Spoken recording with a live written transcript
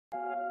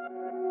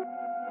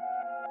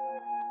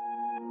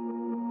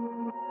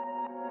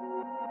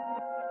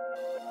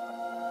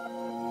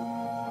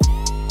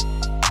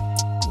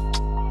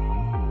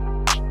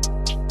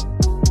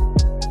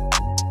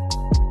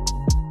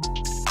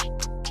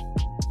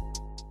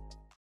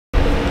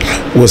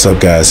What's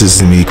up, guys? This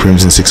is me,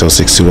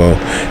 Crimson60620,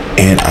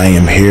 and I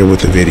am here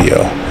with a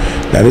video.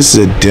 Now, this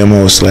is a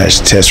demo slash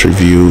test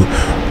review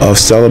of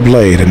Stellar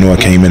Blade. I know it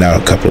came out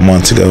a couple of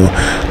months ago.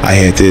 I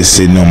had this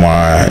sitting on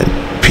my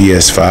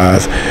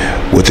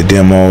PS5 with the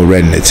demo,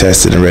 ready to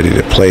test it and ready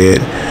to play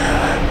it.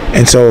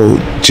 And so,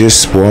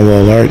 just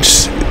spoiler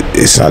alerts,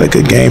 it's not a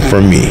good game for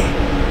me.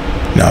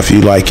 Now, if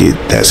you like it,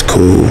 that's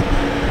cool.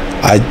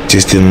 I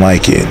just didn't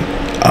like it.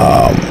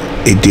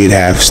 It did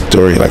have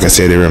story, like I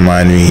said. It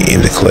reminded me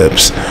in the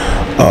clips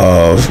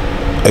of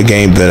a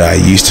game that I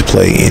used to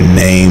play in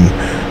name,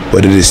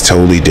 but it is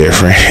totally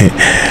different.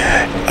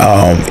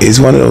 It's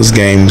one of those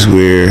games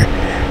where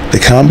the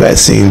combat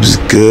seems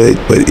good,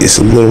 but it's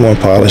a little more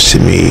polished to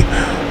me,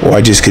 or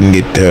I just couldn't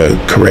get the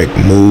correct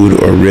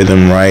mood or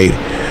rhythm right.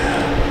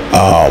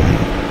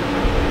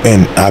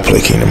 And I play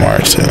Kingdom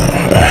Hearts, so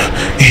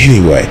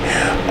anyway.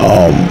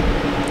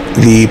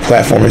 The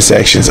platforming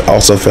sections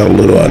also felt a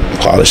little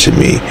unpolished to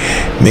me.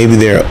 Maybe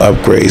there are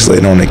upgrades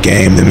later on in the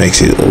game that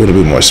makes it a little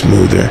bit more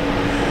smoother,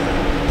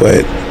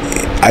 but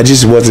I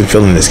just wasn't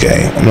feeling this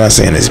game. I'm not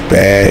saying it's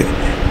bad.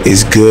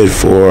 It's good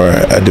for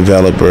a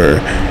developer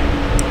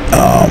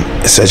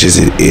such as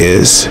it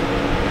is,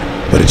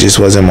 but it just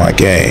wasn't my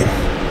game.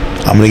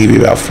 I'm gonna give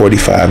you about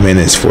 45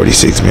 minutes,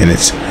 46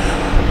 minutes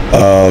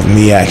of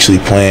me actually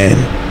playing.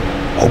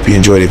 Hope you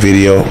enjoyed the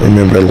video.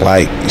 Remember to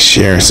like,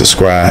 share, and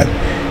subscribe.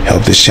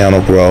 Help this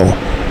channel grow.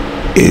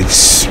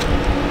 This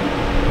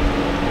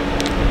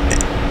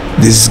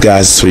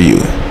guys for you.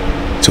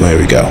 So here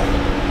we go.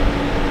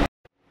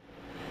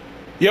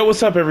 Yo,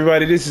 what's up,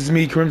 everybody? This is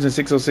me,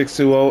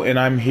 Crimson60620, and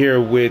I'm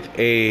here with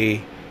a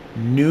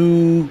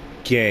new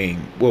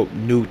game. Well,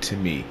 new to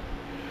me.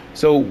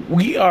 So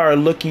we are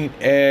looking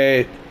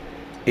at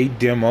a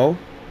demo,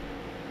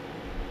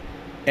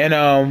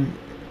 and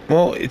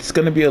well, it's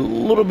gonna be a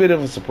little bit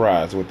of a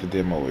surprise what the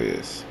demo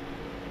is.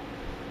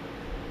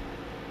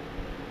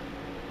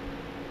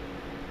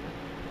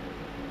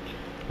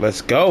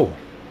 Let's go.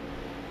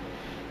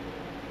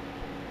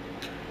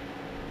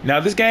 Now,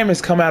 this game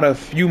has come out a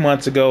few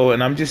months ago,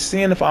 and I'm just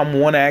seeing if I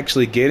want to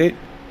actually get it.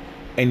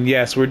 And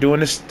yes, we're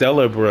doing a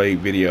Stellar Blade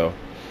video.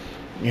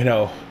 You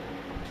know,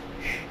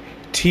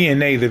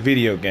 TNA, the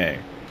video game.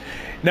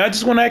 Now, I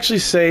just want to actually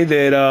say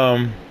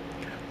that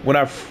when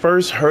I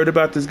first heard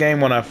about this game,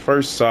 when I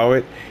first saw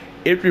it,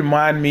 it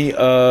reminded me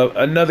of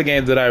another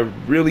game that I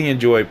really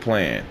enjoyed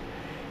playing.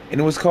 And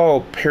it was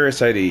called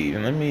Parasite Eve.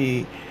 And let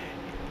me...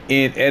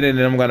 in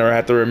editing, I'm gonna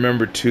have to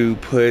remember to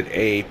put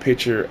a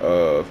picture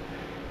of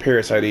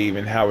Parasite Eve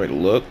and how it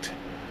looked,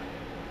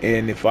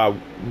 and if I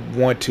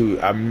want to,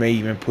 I may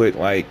even put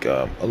like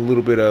a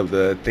little bit of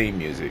the theme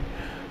music.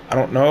 I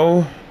don't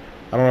know.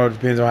 It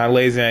depends on how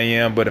lazy I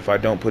am, but if I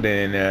don't put it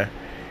in there,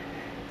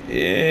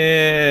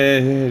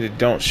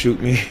 don't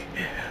shoot me.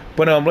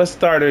 But let's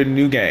start a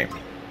new game.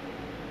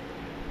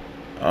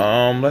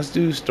 Let's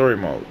do story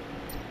mode.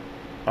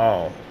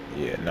 Oh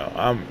yeah, no,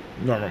 I'm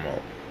normal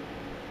mode.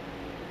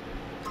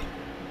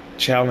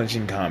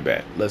 Challenging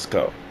combat. Let's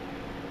go.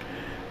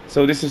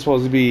 So this is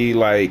supposed to be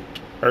like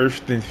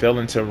Earth then fell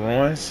into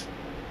ruins.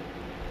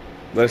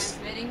 Let's.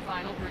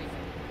 Final briefing.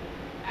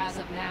 As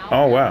of now,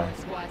 oh wow.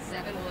 Squad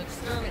 7 will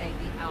exterminate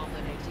the Alpha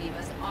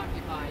Nativa's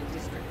occupying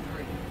District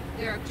 3.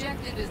 Their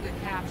objective is the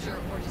capture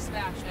or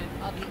dispatchment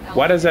of the Alpha.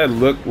 Why does that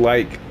look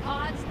like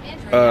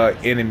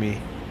enemy?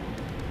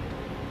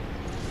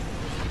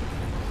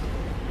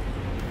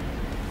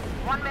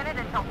 1 minute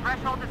until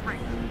threshold is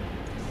reached.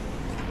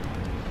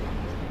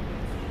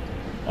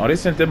 Oh, they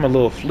sent them a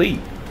little fleet.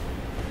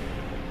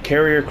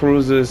 Carrier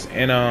cruisers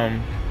and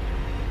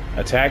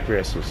attack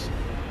vessels.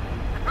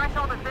 The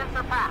threshold has been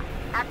surpassed.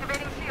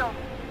 Activating shield.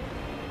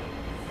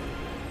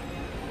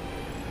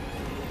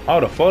 Oh,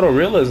 the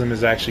photorealism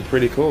is actually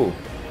pretty cool.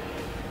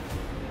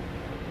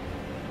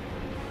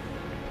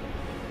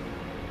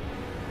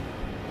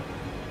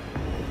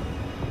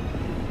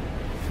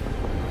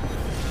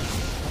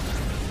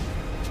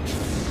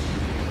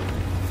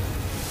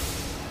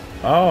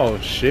 Oh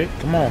shit,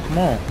 come on, come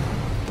on.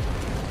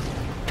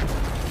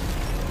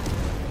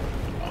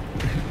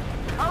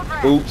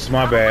 Oops,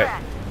 my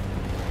bad.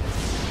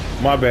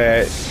 My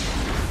bad.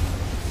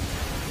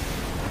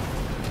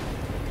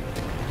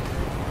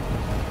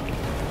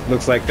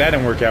 Looks like that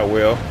didn't work out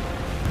well.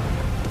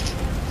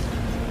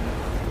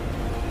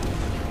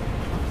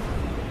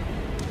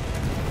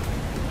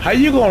 How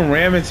you gonna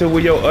ram into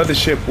where your other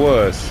ship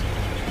was?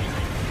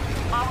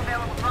 All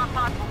available drop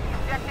pods will be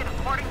ejected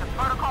according to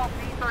Protocol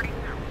C-32.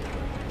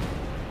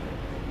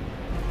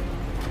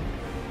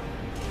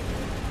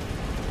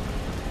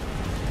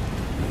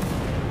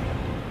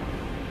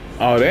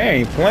 Oh, they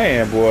ain't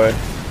playing, boy.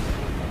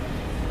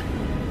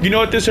 You know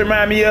what this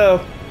remind me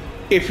of?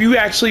 If you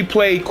actually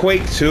play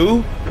Quake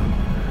 2,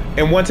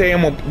 and one day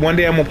I'm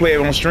gonna play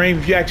it on stream.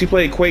 If you actually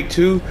play Quake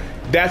 2,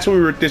 that's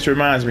what this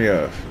reminds me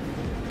of.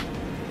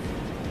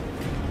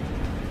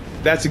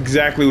 That's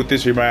exactly what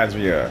this reminds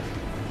me of.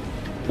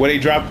 Where they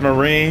dropped the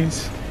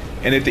Marines,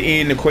 and at the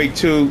end of Quake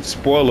 2,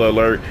 spoiler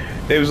alert,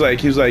 he was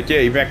like, yeah,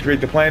 evacuate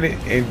the planet,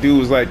 and dude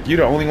was like, you're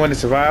the only one that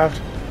survived.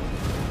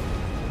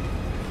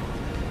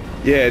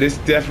 Yeah, this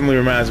definitely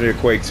reminds me of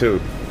Quake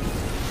 2.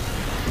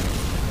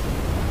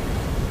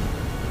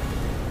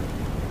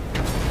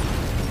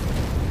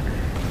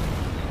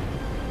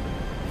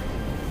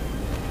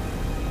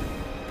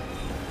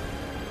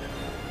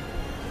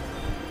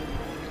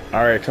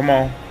 All right, come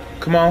on.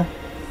 Come on.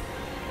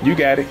 You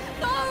got it.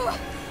 No!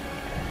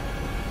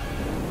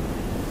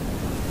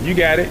 You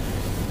got it.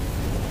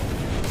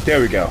 There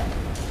we go.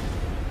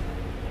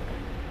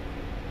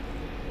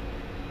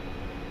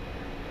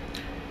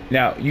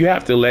 Now, you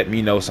have to let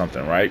me know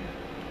something, right?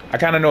 I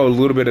kind of know a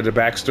little bit of the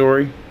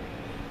backstory.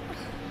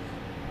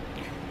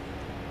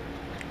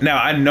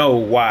 Now, I know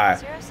why.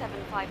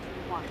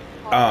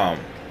 07531.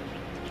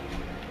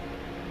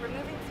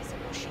 Removing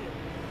physical shield.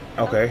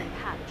 Okay. Opening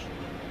hatch.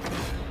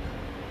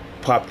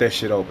 Pop that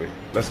shit open.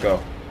 Let's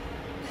go.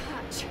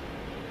 Hatch.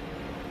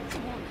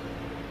 Come on.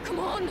 Come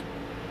on.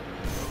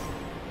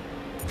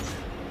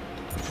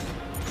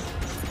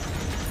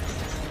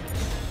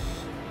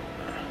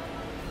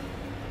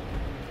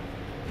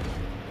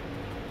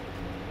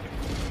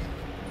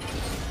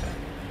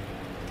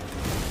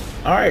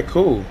 All right,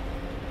 cool.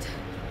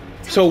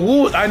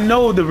 So I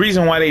know the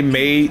reason why they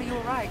made You're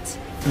right.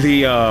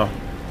 the all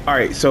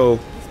right, so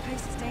This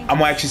place is dangerous. I'm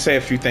gonna actually say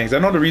a few things. I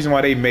know the reason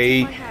why they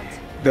made My hand.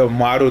 the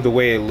model the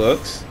way it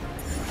looks,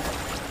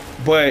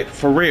 but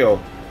for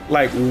real,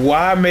 like,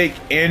 why make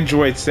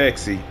androids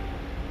sexy?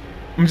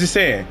 I'm just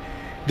saying,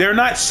 they're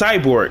not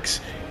cyborgs.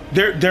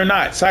 They're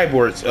not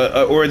cyborgs,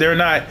 or they're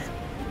not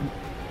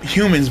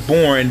humans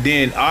born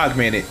then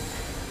augmented.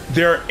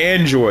 They're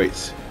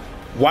androids.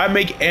 Why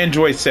make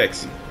androids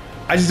sexy?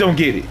 I just don't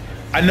get it.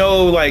 I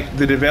know, like,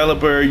 the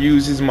developer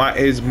uses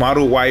his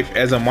model wife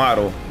as a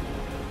model,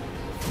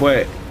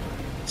 but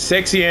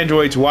sexy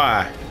androids,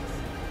 why?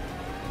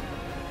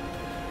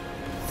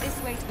 This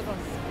way to the bus.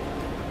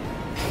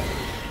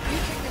 You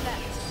take the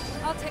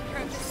left. I'll take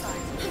care of this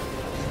side.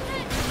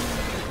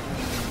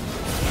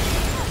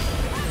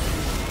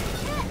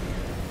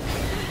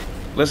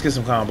 Let's get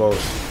some combos.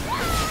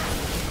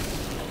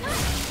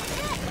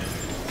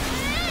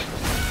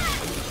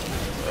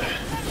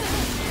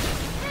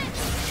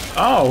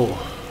 Oh,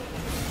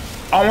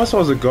 almost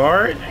was a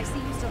guard. I see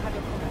you still have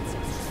your combat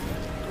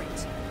sensors.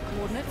 Great.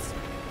 Coordinates?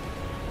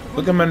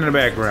 Look at him in the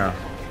background.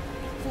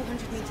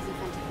 400 meters in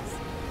front of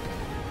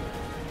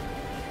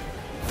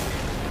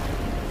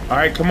us. All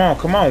right, come on,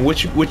 come on.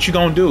 What you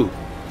gonna do?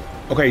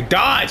 Okay,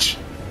 dodge.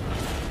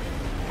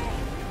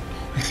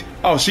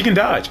 Oh, she can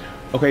dodge.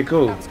 Okay,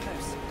 cool. That was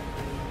close.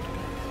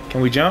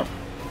 Can we jump?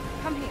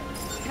 Come here.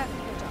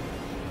 Careful your jump.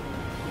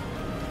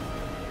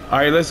 All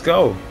right, let's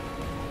go.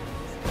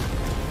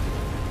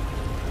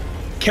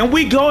 Can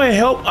we go and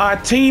help our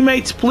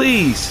teammates,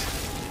 please?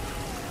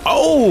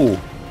 Oh.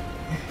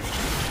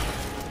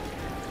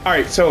 All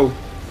right, so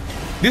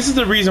this is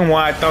the reason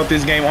why I thought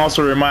this game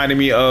also reminded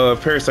me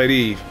of Parasite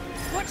Eve.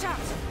 Watch out.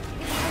 It's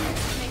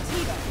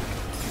Nativo.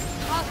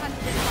 I'll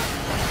handle this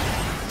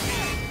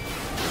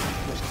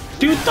one.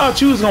 Dude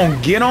thought you was gonna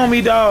get on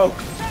me, dog.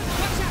 Watch out.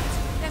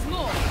 There's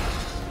more.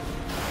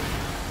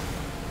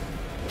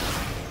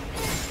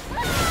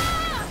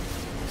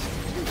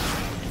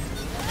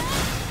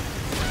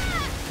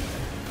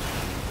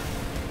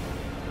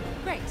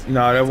 Great.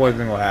 No, that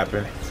wasn't gonna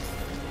happen.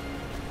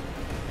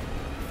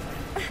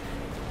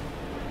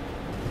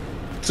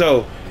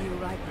 So, You're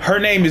right. her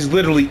name is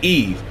literally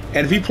Eve.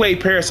 And if you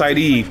played Parasite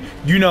Eve,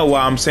 you know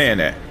why I'm saying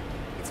that.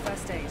 It's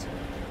first aid.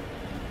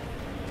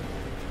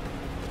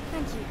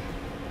 Thank you.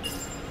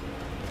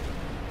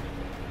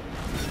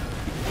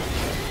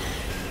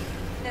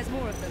 There's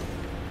more of them.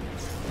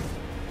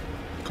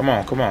 Come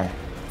on, come on.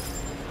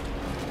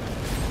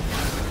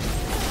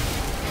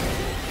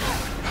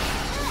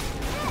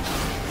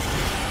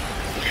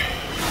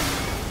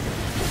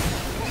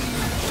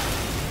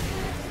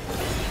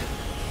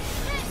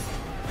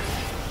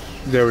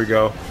 There we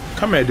go.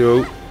 Come here,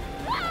 dude.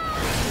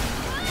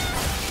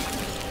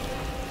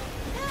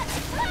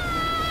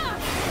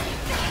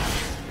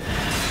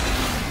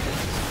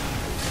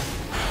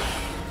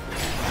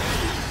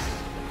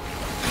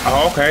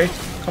 Oh, okay.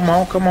 Come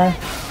on, come on.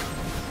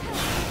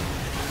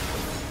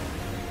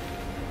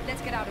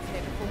 Let's get out of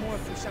here before more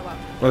of them show up.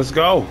 Let's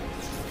go.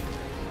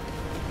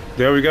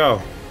 There we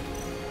go.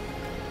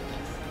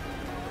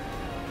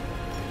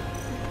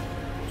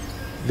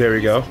 There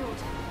we go.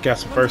 Got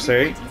some first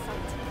aid.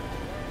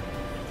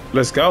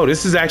 Let's go.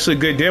 This is actually a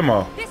good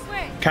demo. This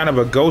way. Kind of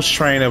a ghost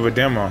train of a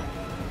demo.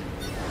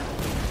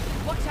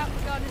 Watch out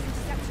for Gardner's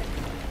interception.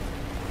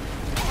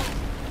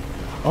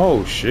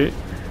 Oh, shit.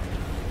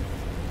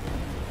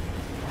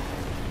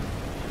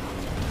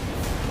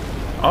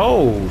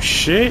 Oh,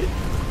 shit.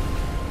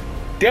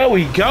 There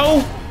we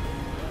go.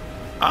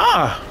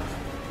 Ah.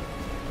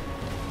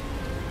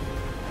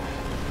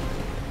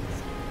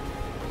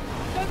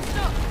 Don't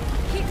stop.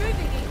 Keep moving.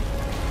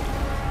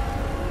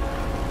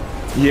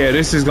 Yeah,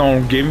 this is gonna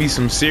give me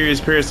some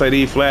serious Parasite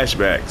Eve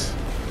flashbacks.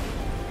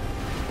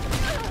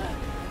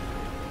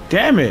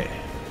 Damn it.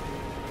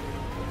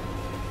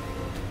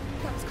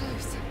 That was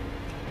close.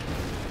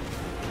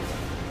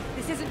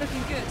 This isn't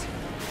looking good.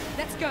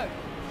 Let's go.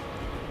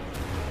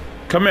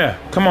 Come here.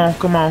 Come on.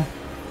 Come on.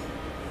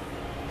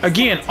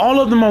 Again, all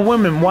of them are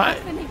women. Why?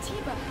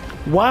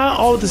 Why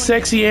all the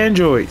sexy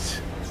androids?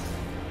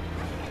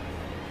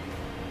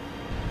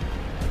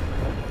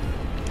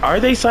 Are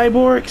they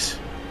cyborgs?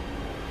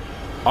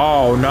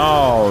 Oh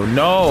no,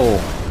 no.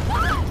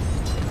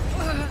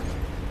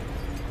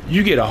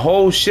 You get a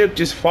whole ship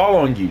just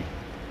following you.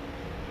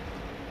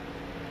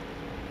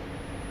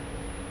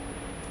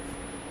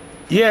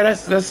 Yeah,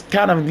 that's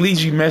kind of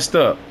leaves you messed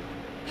up.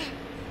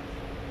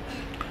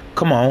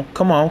 Come on,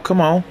 come on, come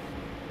on.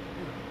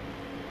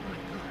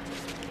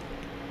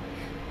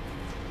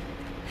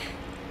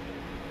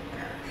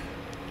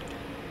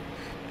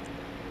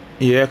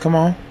 Yeah, come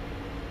on.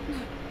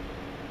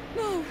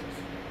 No.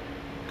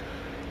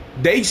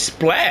 They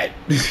splat.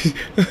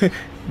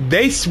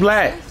 They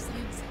splat. Life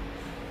signs.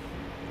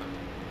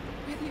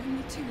 We're the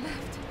only two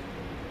left.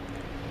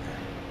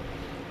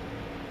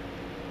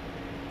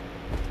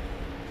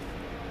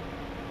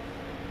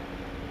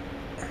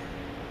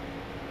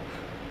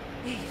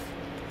 Eve.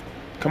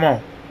 Come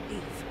on.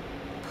 Eve.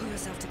 Pull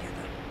yourself together.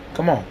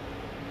 Come on.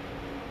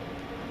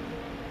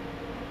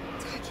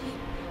 Taki.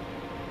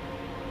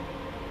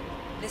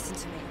 Listen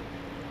to me.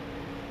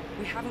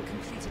 We haven't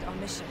completed our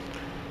mission.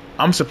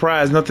 I'm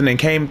surprised nothing then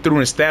came through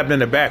and stabbed in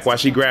the back while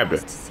she grabbed her.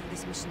 To see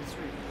this mission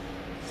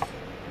through.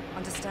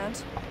 Understand?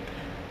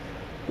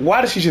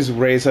 Why did she just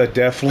raise her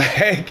death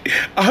flag?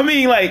 I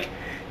mean, like,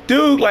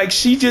 dude, like,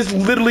 she just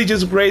literally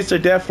just raised her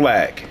death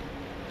flag.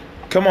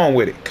 Come on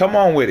with it. Come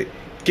on with it.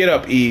 Get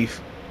up, Eve.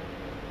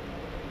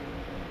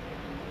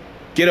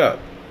 Get up.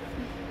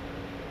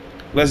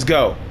 Let's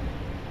go.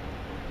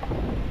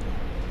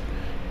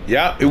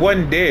 Yup, it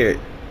wasn't dead.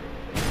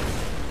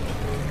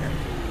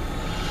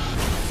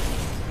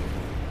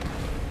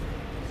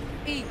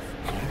 Eve,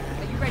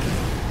 are you ready?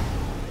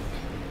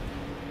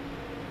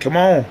 Come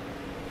on.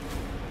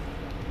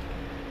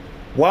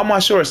 Why am I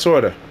short,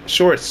 sorta?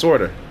 Short,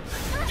 sorta.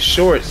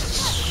 Short,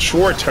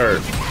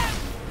 shorter.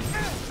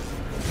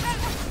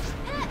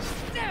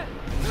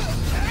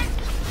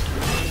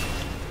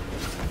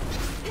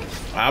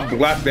 I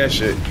blocked that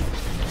shit.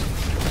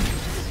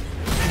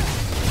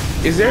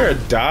 Is there a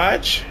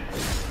dodge?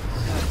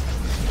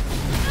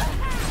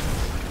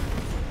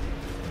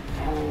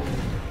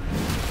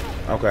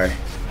 Okay.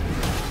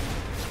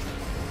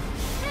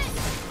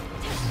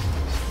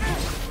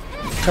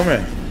 Come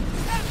in.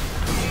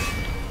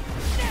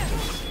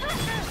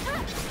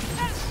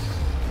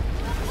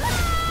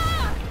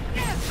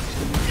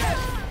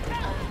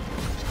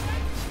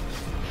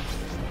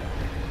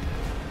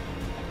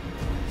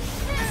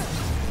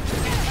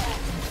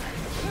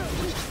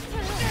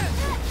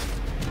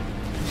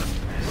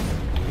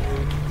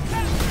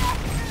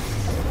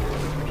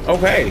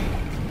 Okay.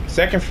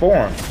 Second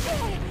form.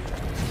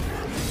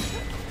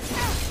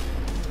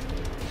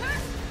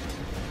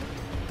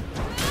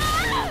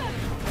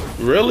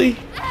 Really?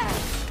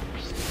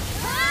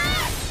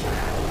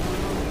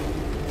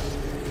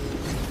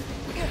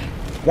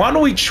 Why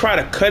don't we try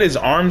to cut his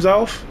arms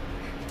off?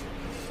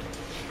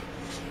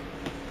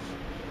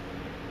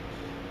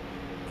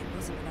 It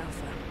wasn't an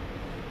alpha,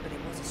 but it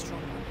was a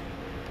strong one.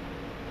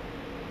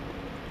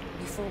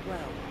 You fought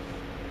well,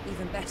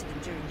 even better than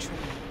during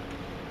training.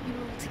 We were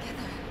all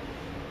together,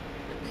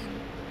 but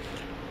then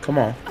Come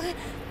on. the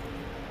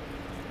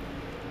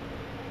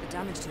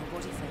damage to your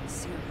body frame is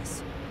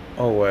serious.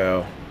 Oh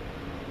well.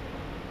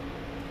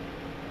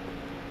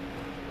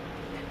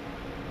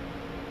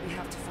 We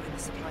have to find the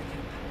supply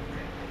camp.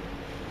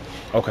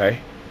 Okay.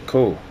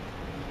 Cool.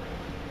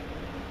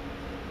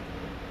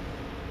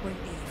 Wait,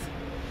 Eve.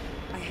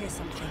 I hear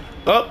something.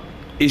 Oh,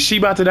 is she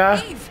about to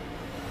die? Eve!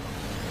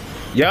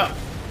 Yup.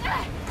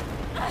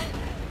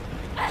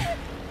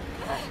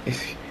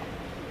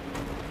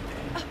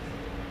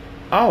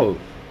 Oh.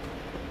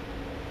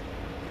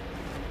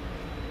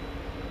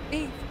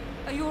 Eve,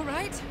 are you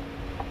alright?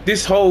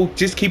 This whole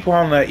just keep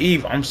on the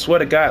Eve. I'm swear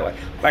to God,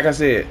 like I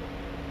said.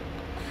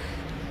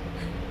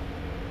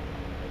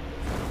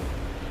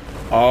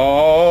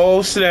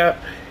 Oh snap!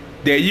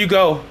 There you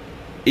go.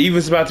 Eve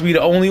is about to be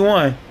the only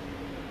one.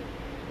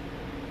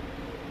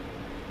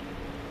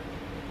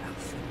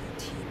 Alpha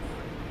Latina.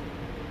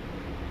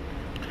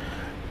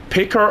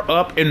 Pick her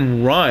up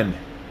and run.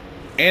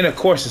 And of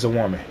course, it's a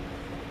woman.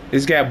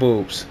 It's got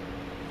boobs.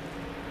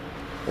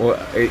 Well,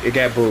 it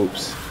got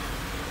boobs.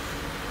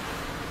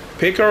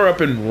 Pick her up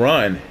and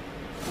run.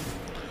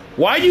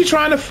 Why are you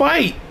trying to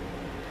fight?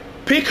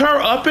 Pick her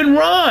up and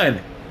run.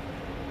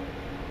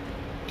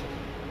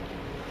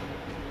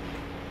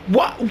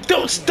 What?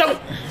 Don't. It's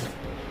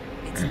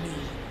me.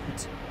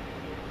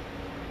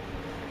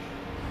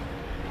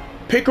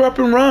 Pick her up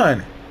and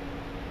run.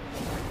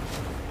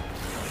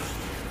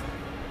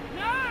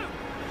 No!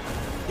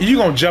 You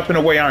gonna jump in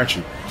the way, aren't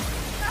you?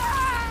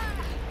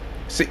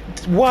 See,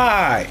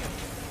 why?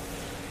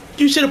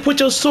 You should have put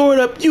your sword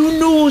up. You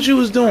knew what you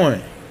was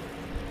doing.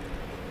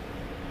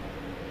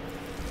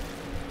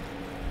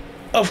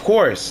 Of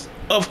course.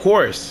 Of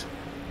course.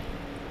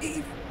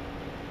 Eve.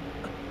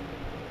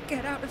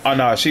 Get out of Oh here.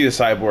 no, she is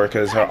cyborg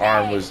because her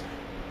arm was.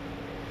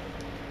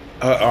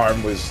 Her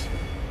arm was,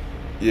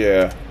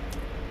 yeah.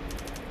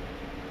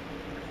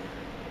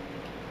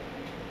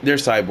 They're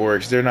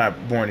cyborgs. They're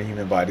not born in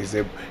human bodies.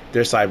 They're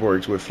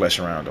cyborgs with flesh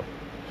around them.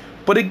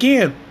 But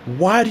again,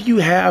 why do you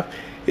have,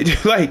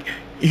 like,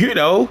 you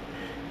know,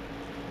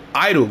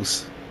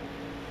 idols?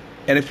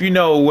 And if you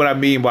know what I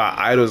mean by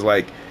idols,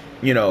 like,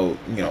 you know,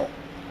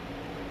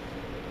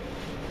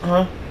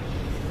 huh?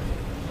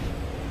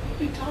 Who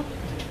are you talking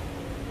to?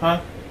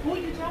 Huh? Who are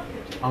you talking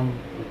to? I'm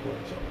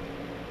recording something.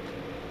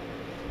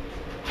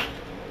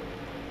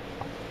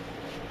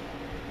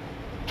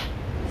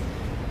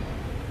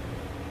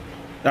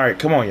 All right,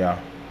 come on, y'all.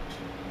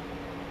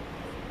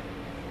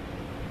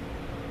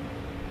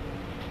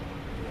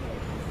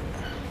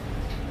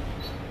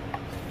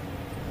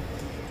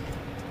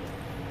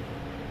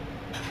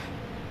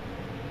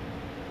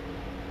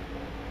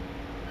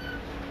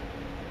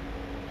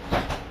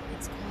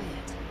 It's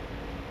quiet.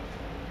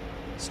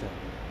 Stay.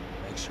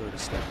 Make sure to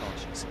stay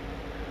cautious.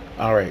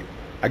 All right.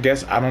 I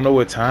guess I don't know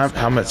what time,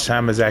 how much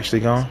time is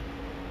actually gone.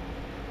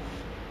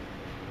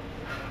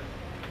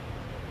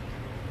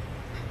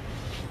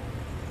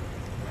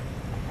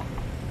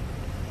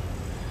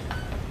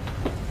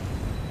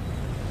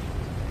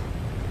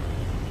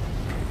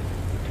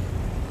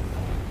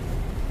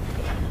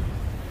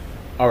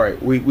 All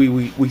right,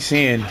 we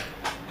seeing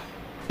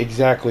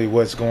exactly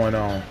what's going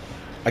on.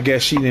 I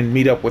guess she didn't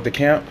meet up with the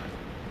camp.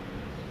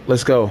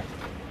 Let's go.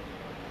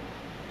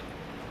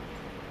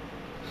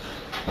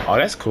 Oh,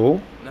 that's cool.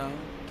 Now,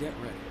 get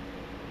ready.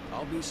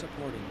 I'll be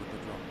supporting with the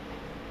drone.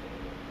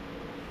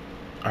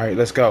 All right,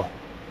 let's go.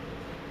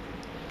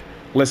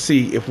 Let's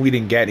see if we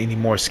didn't get any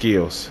more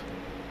skills.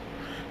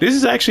 This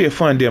is actually a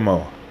fun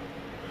demo.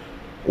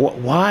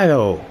 Why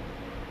though?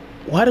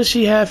 Why does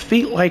she have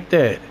feet like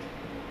that?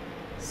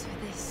 So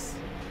this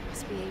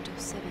must be Age of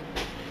 7.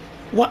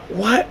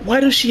 Why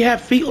does she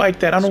have feet like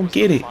that? I don't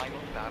get it. This was the final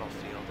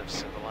battlefield of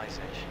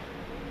civilization.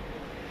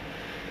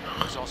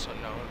 It was also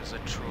known as a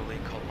truly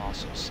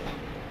colossal city.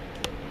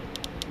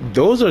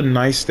 Those are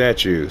nice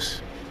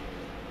statues.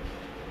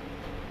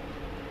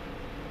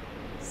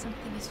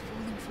 Something is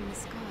falling from the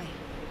sky.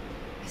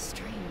 A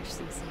strange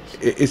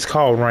sensation. It's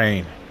called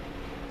rain.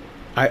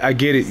 I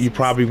get it. You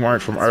probably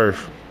weren't from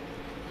Earth.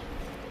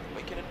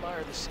 We can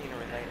admire the scenery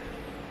later.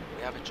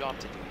 We have a job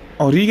to do here.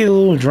 Oh, do you get a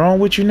little drone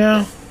with you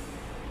now?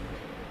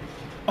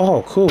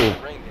 Oh, cool.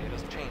 Rain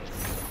data's changed.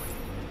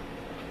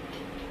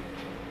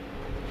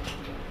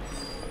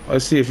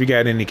 Let's see if you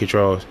got any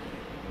controls.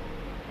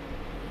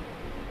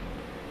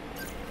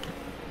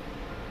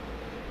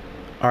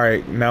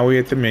 Alright, now we're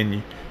at the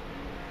menu.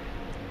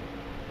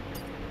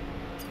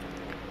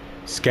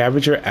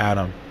 Scavenger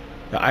Adam.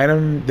 The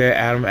item that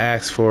Adam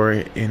asks for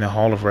in the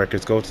Hall of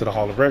Records. Go to the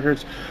Hall of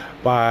Records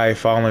by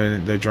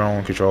following the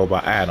drone controlled by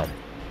Adam.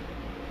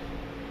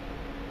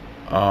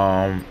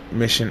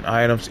 Mission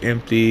items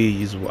empty,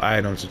 usable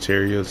items,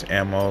 materials,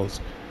 ammos.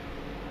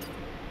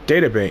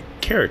 Databank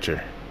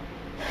character.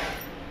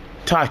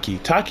 Taki.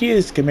 Taki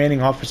is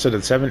commanding officer of the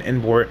 7th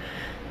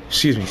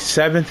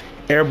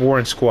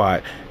Airborne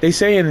Squad. They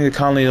say in the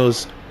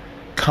Colonial's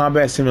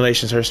combat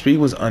simulations her speed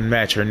was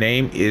unmatched. Her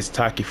name is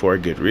Taki for a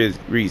good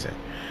reason.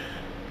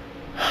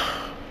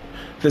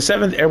 The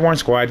 7th Airborne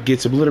Squad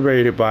gets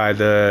obliterated by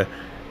the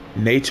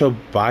NATO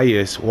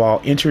bias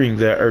while entering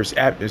the Earth's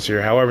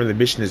atmosphere. However, the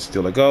mission is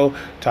still a go.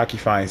 Taki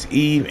finds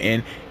Eve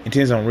and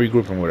intends on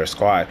regrouping with her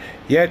squad.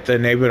 Yet the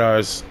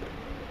Neighbors,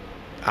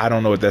 I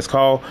don't know what that's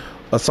called,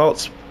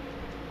 assaults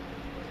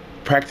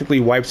practically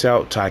wipes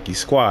out Taki's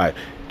squad.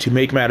 To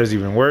make matters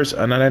even worse,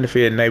 an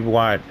unidentified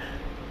Neighbor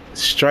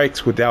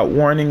strikes without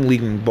warning,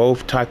 leaving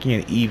both Taki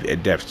and Eve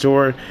at death's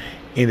door.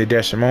 In the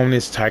desperate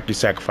moments, Taki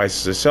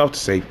sacrifices herself to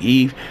save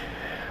Eve.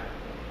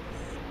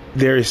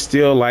 There is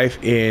still life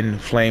in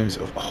Flames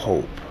of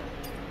Hope.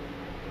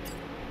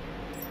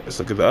 Let's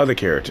look at the other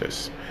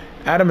characters.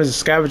 Adam is a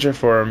scavenger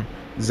from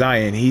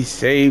Zion. He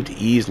saved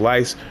Eve's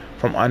life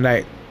from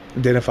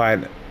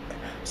unidentified,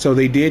 so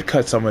they did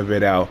cut some of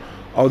it out.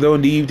 Although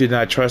Eve did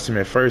not trust him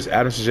at first,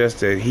 Adam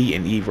suggests that he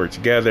and Eve work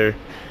together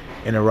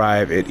and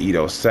arrive at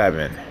Edo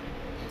 7.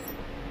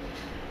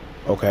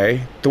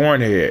 Okay,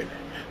 Thornhead.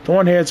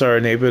 Thornheads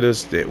are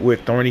neighbors with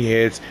thorny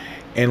heads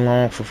and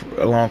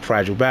long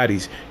fragile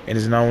bodies, and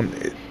it is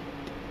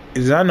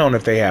not known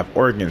if they have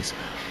organs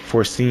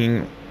for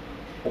seeing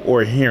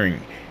or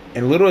hearing,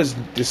 and little is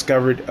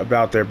discovered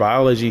about their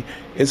biology.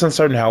 It's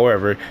uncertain,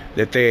 however,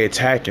 that they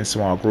attack in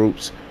small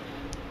groups.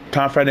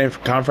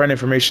 Confident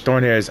information,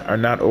 Thornheads are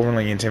not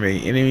overly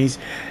intimidating enemies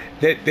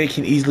that they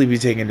can easily be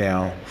taken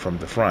down from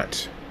the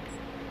front.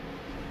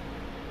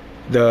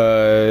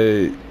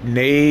 The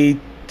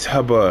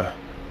Nataba,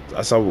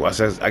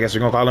 I guess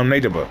we're gonna call them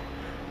Nataba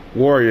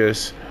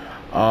warriors,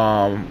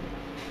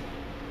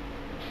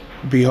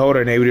 behold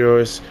our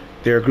neighbors,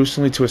 their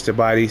gruesomely twisted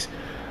bodies.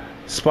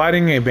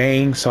 Spotting a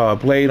Bane saw a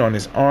blade on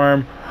his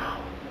arm.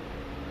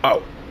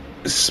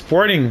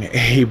 Sporting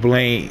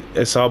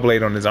a saw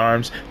blade on his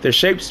arms. Their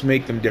shapes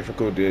make them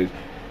difficult to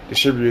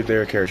distribute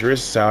their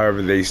characteristics.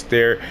 However, they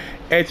stare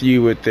at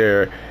you with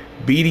their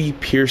beady,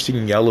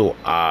 piercing yellow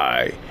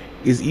eye.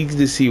 it's easy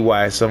to see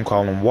why some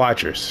call them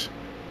watchers.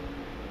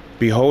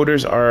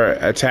 Beholders are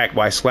attacked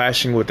by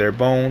slashing with their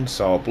bones,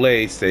 saw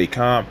blades, stay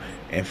calm,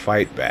 and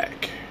fight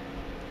back.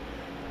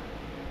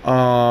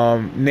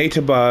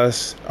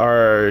 Natabas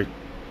are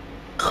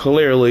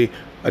clearly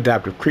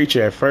adaptive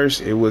creature. At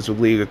first, it was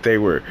believed that they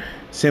were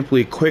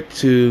simply quick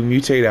to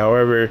mutate.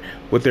 However,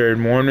 with their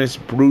enormous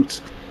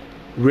brutes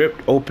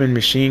ripped open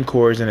machine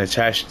cores and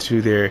attached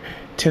to their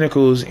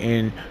tentacles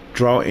and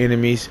draw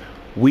enemies,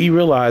 we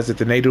realized that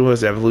the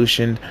Natabas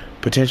evolution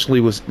potentially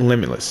was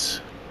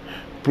limitless.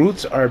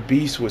 Brutes are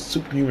beasts with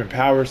superhuman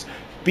powers.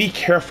 Be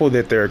careful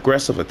that their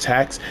aggressive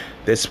attacks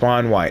that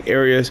spawn wide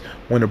areas.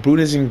 When a brute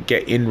is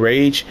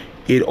enraged,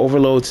 it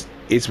overloads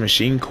its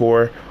machine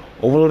core.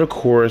 Overloaded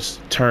cores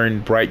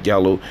turn bright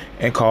yellow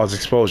and cause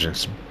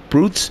explosions.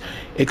 Brutes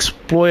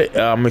exploit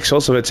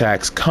explosive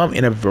attacks come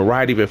in a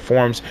variety of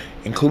forms,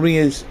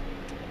 including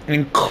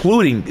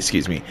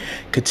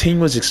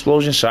continuous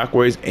explosion,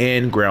 shockwaves,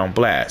 and ground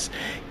blasts.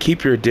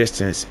 Keep your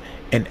distance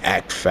and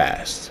act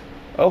fast.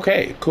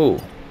 Okay,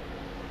 cool.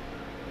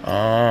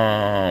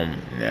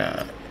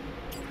 Yeah.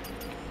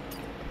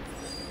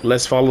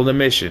 Let's follow the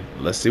mission.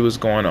 Let's see what's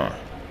going on.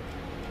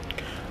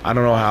 I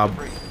don't know how.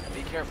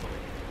 Be careful.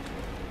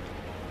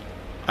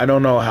 I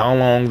don't know how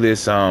long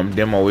this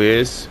demo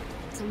is,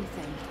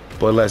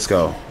 but let's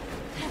go.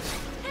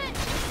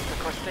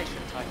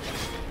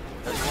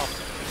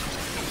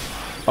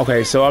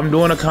 Okay, so I'm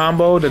doing a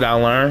combo that I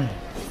learned.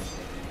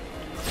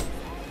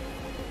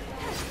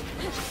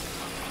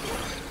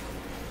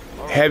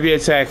 Heavy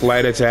attack,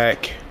 light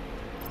attack.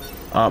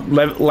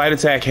 Light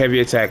attack, heavy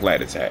attack,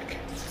 light attack.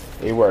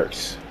 It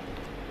works.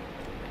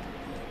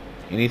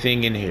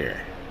 Anything in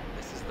here?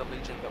 This is the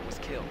Legion that was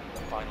killed in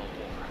the final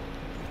war.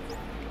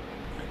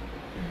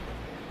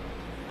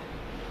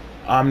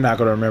 I'm not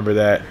gonna remember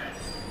that.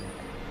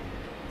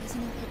 There's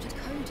an encrypted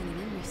code in the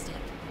memory stick.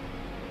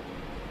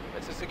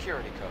 It's a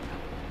security code,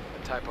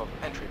 a type of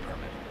entry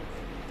permit.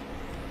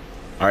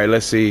 All right,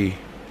 let's see.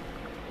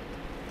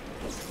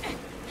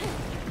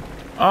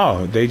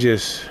 Oh, they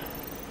just.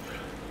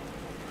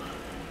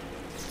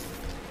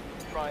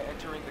 Try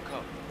entering the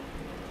code.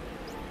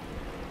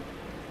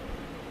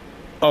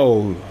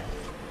 Oh.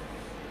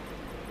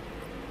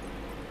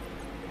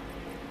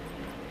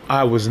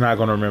 I was not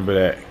gonna remember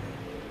that.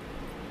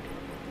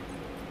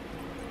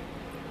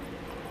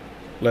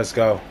 Let's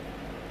go.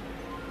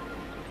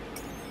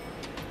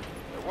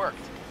 It worked.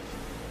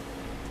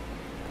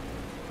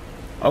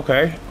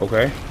 Okay,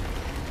 okay.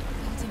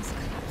 Buildings are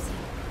collapsing.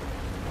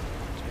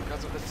 It's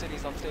because of the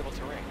city's unstable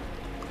terrain.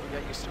 We'll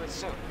get used to it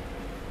soon.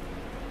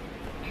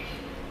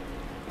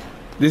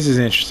 This is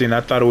interesting. I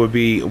thought it would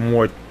be a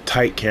more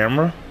tight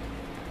camera,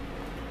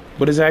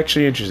 but it's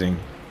actually interesting.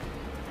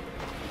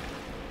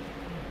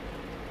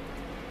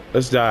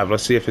 Let's dive.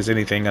 Let's see if there's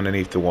anything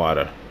underneath the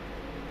water.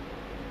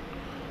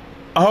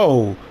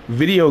 Oh,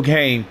 video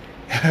game.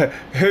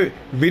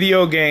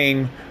 Video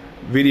gaming.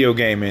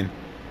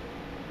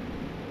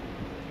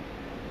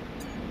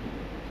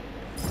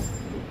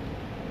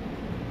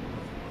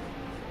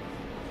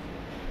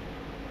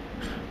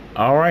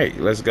 All right,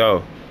 let's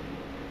go.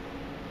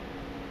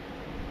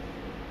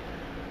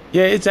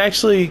 Yeah, it's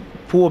actually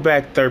pull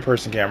back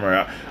third-person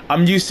camera.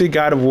 I'm used to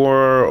God of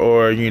War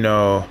or, you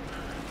know,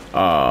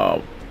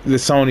 the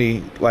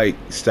Sony like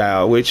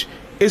style, which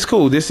is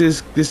cool.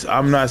 This.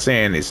 I'm not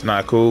saying it's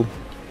not cool.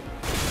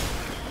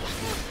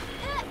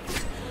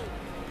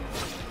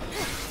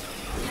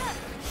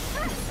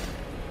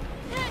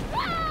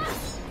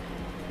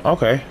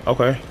 Okay.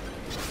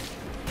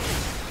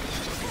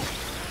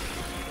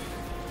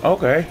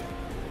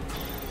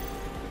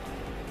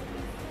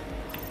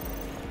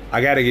 I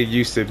gotta get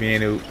used to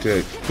being able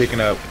to picking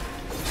up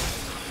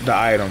the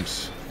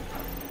items.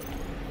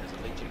 There's a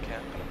Legion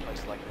camp in a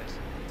place like this.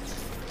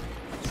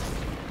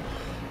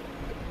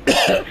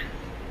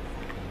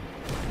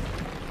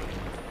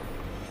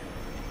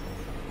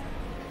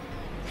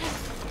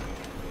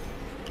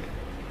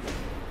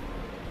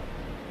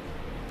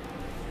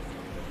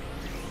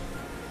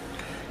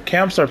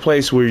 Camps are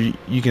places where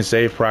you can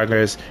save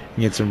progress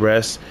and get some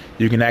rest.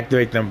 You can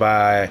activate them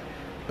by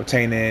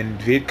obtaining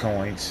vid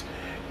coins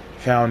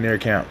found near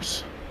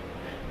camps.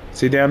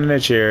 Sit down in a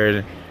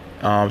chair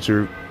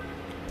to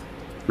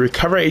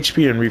recover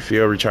HP and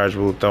refill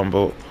rechargeable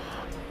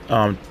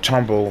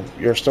tumble.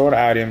 Your stored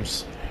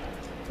items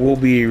will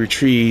be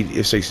retrieved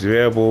if space is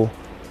available.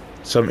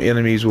 Some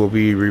enemies will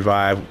be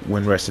revived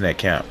when resting at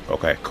camp.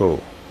 Okay,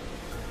 cool.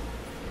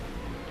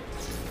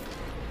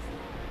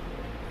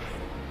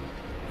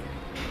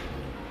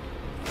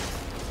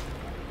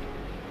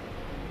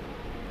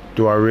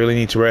 Do I really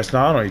need to rest?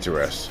 No, I don't need to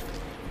rest.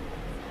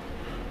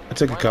 I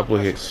took a couple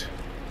of hits.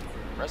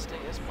 Resting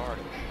is part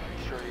of it. Are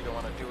you sure you don't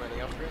want to do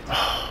any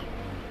upgrades?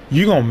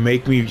 You gonna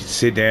make me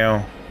sit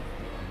down?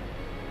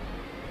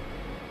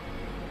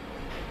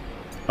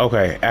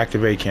 Okay,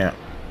 activate camp.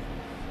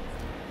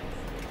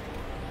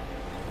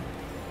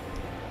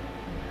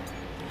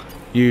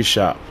 Use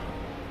shop.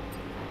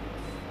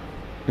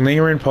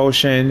 Lingering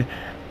potion.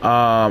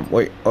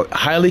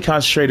 Highly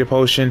concentrated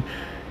potion.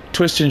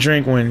 Twist and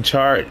drink when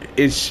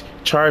it's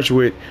charged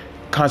with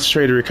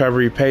concentrated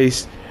recovery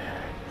paste,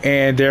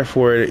 and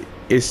therefore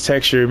its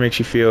texture makes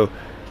you feel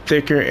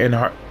thicker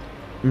and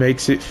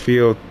makes it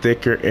feel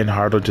thicker and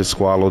harder to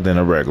swallow than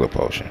a regular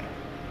potion.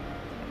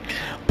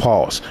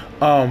 Pause.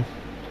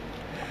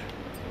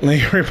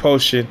 Lingering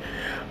potion.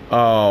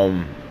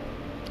 I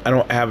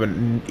don't have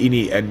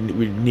any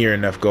near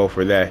enough gold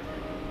for that.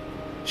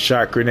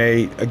 Shot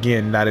grenade,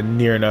 again, not a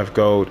near enough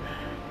gold.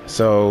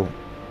 So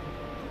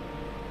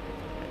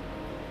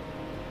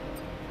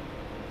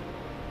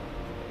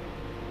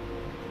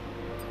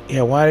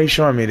yeah, why are they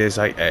showing me this?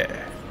 Like,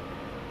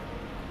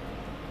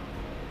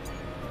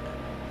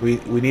 we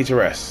need to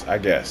rest, I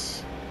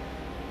guess.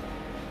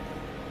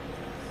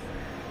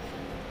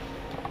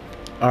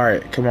 All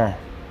right, come on.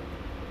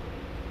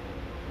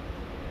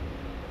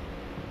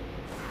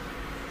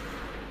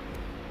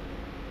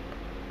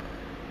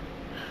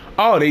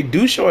 Oh, they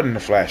do show it in the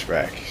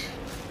flashback.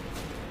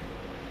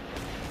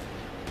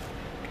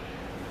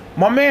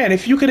 My man,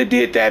 if you could have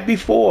did that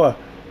before,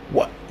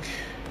 what?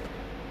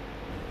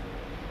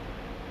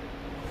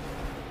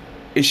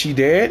 Is she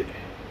dead?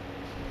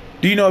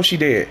 Do you know if she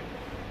dead?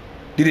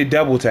 Did it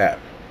double tap?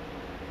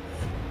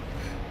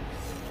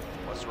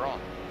 What's wrong?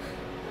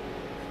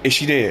 Is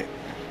she dead?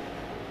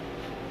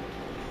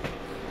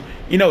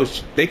 You know,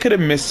 they could have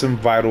missed some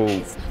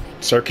vital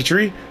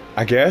circuitry,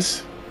 I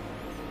guess.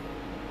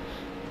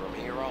 From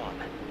here on,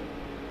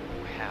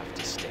 you have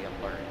to stay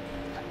alert.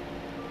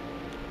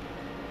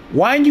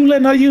 Why ain't you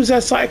letting her use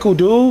that cycle,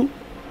 dude?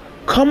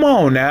 Come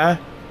on now.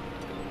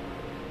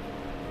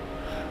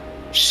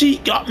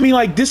 I mean,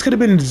 like, this could have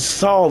been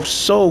solved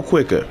so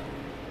quicker.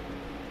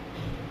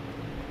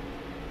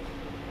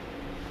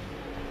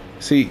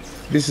 See,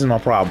 this is my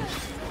problem.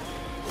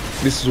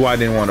 This is why I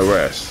didn't want to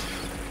rest.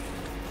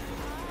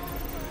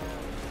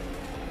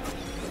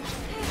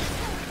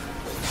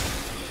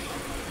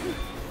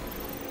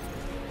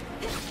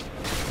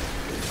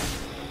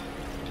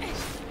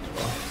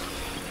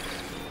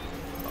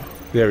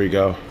 There we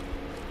go.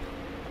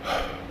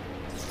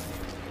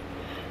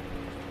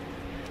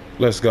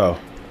 Let's go.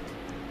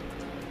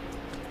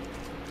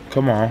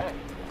 Come on. Hey,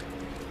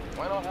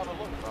 why not have a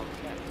look around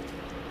the camp?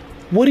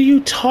 What are you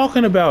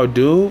talking about,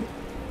 dude?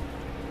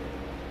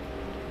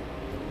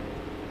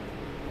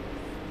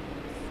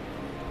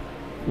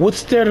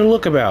 What's there to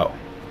look about?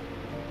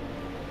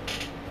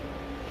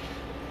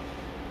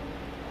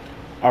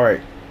 All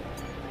right.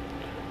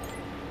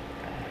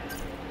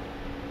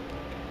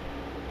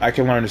 I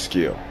can learn a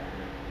skill.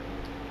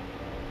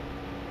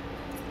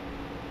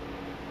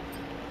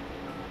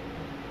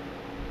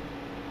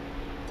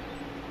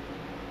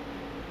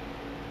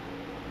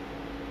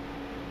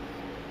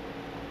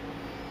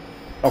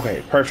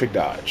 Okay, perfect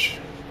dodge.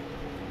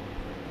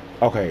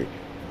 Okay,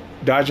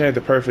 dodging at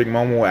the perfect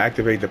moment will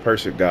activate the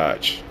perfect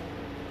dodge.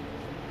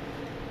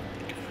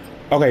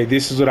 Okay,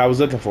 this is what I was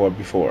looking for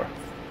before.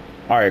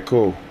 All right,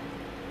 cool.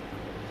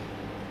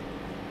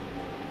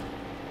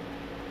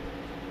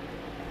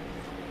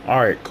 All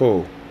right,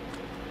 cool.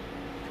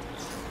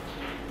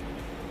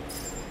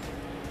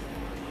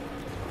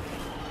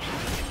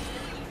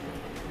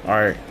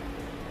 All right,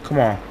 come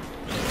on.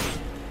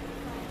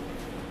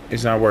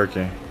 It's not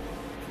working.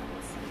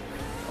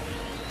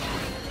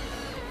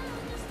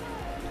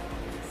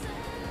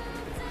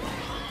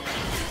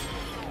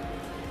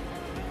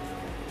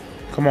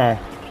 Come on.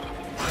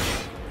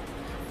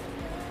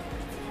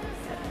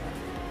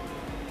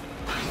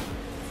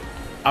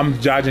 I'm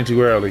dodging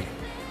too early.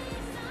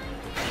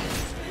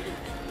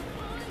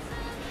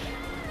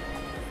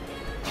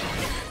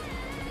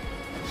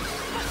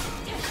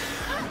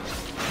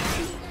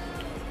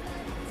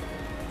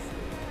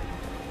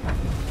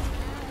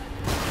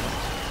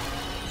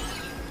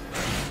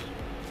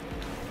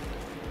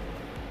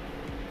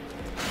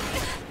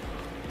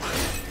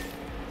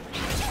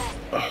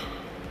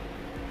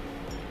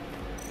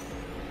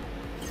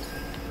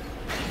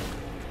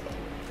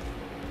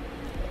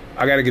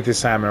 I gotta get this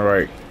timing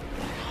right.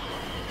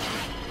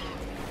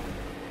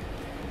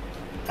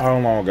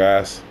 Hold on,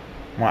 guys.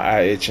 My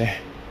eye itching.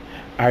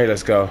 All right,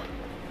 let's go.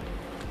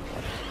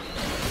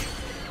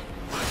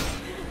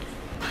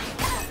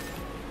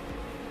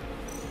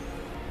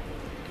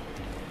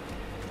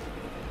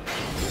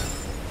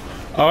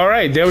 All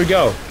right, there we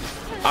go.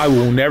 I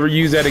will never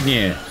use that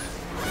again.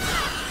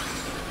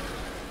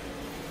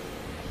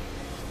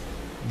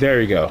 There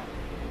we go.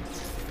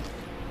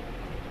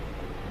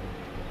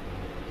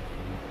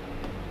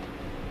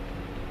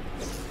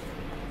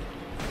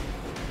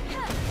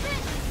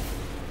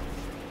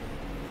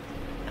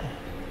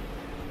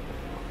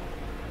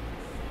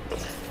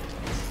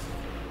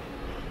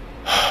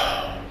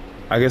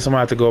 I guess I'm gonna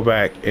have to go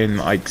back and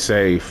like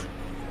save.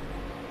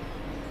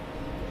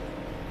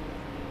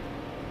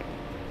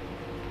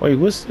 Wait,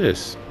 what's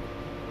this?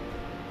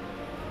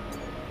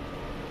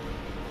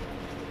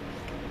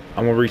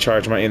 I'm gonna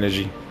recharge my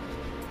energy.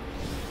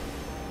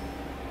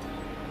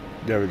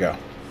 There we go.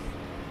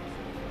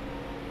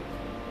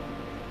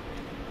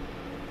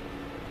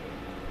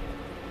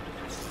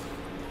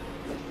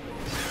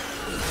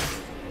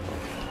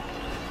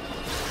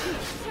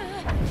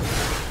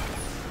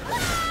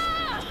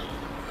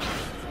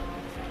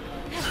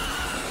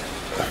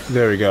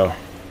 There we go.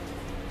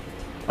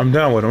 I'm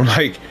done with him.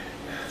 Like,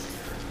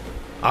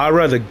 I'd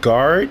rather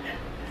guard.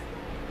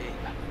 Be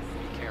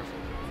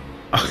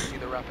careful. See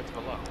the rapids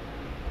below.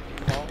 If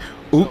you fall,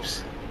 it's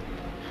Oops.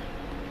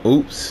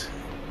 Oops.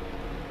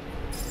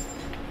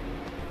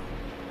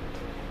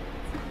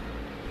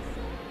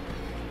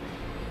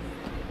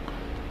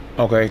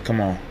 Okay,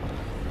 come on.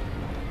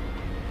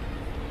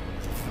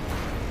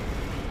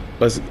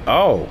 Let's.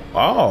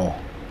 Oh.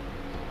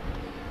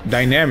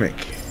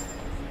 Dynamic.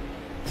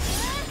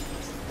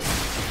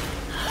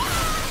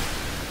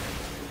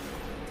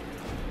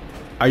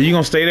 Are you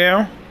gonna stay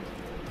down?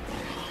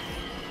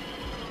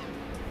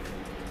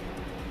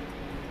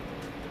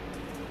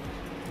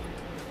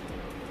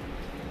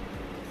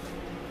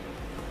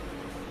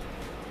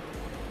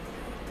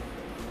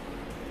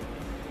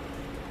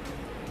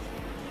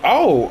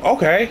 Oh,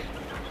 okay.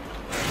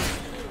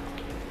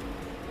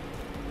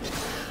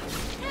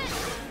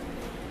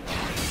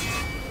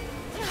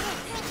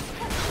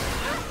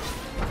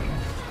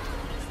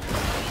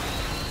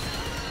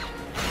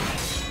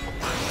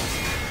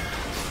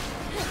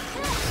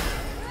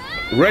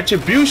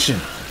 Retribution.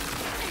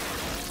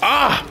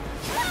 Ah!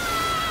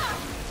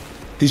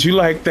 Did you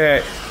like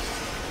that?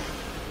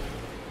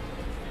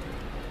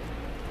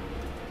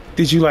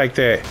 Did you like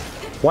that?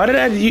 Why did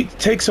I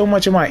take so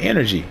much of my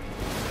energy?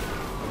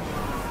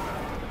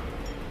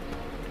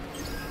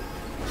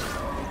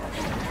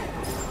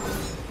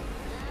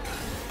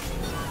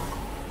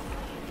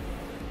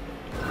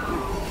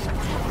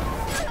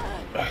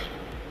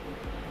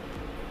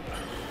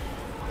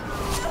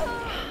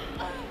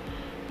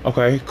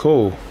 Okay,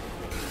 cool.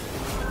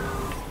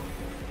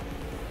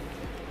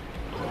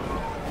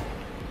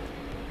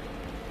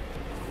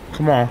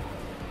 Come on.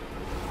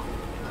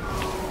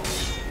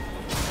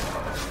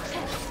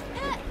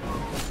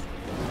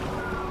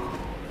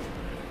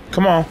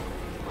 Come on.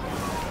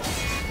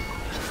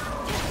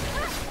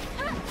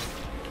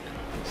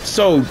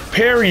 So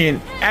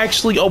parrying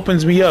actually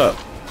opens me up.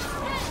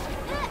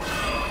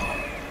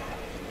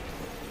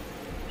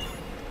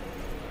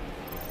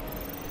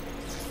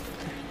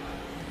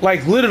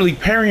 Like literally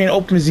parrying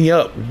opens me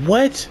up.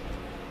 What?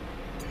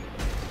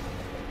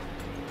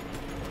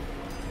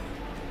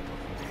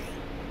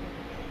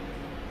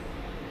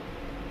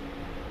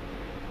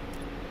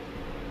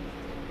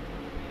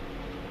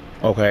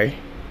 Okay.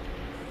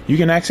 You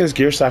can access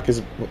gear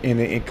sockets in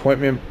the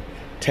equipment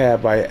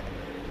tab by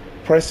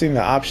pressing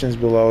the options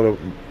below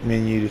the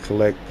menu to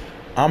collect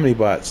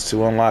Omnibots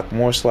to unlock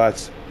more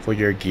slots for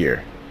your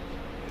gear.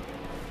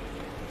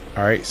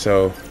 Alright,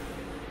 so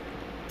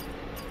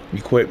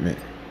equipment,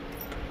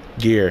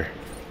 gear,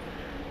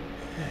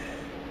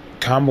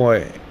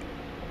 combo.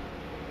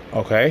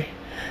 Okay.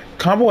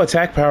 Combo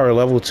attack power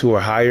level 2 or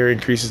higher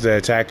increases the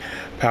attack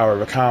power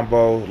of a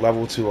combo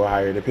level 2 or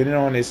higher. Depending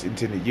on its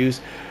intended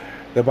use,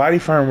 the body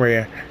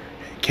firmware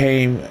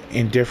came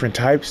in different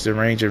types. The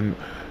range of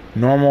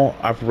normal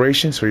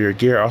operations for your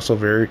gear also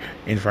vary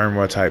in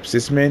firmware types.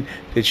 This meant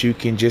that you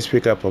can just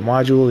pick up a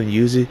module and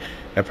use it.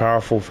 A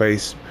powerful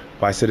face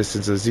by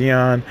citizens of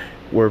Xeon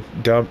were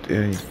dumped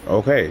in.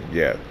 Okay,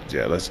 yeah,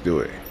 let's do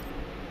it.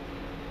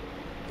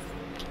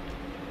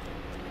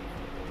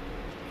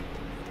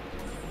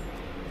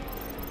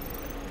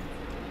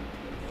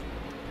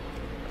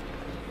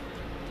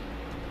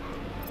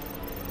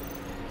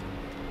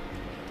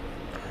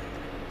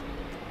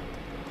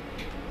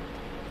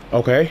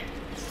 Okay.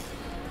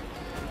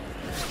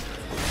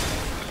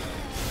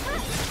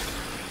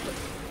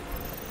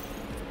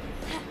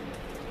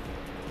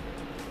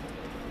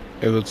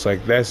 It looks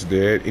like that's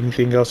dead.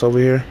 Anything else over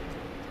here?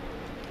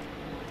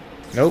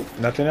 Nope,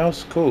 nothing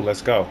else. Cool,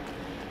 let's go.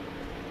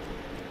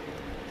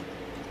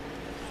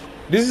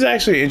 This is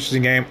actually an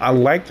interesting game. I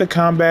like the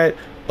combat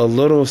a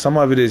little. Some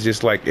of it is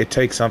just like it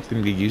takes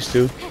something to get used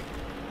to.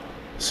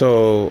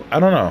 So, I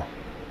don't know.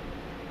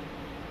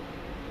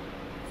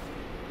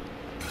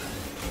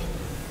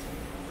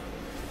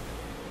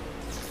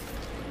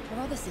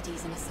 Are other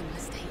cities in a similar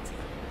state?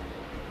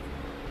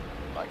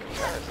 By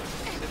comparison,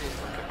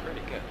 cities look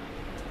pretty good.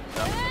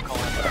 Nothing to call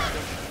it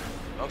festive.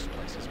 Most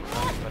places were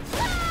nothing but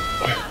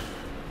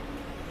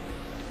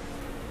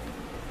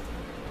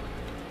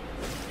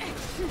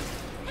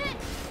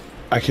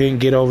I can't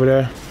get over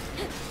there.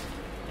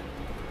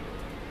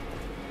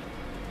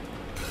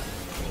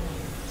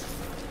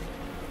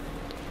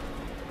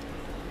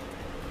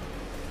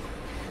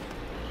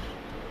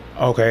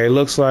 Okay, it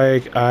looks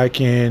like I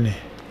can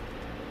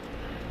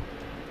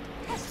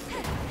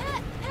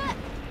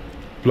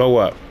blow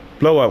up.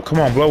 Blow up. Come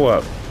on, blow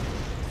up.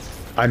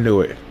 I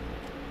knew it.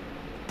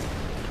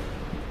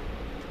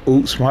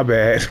 Oops, my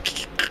bad.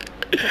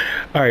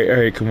 All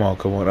right, come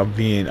on. I'm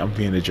being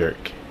a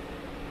jerk.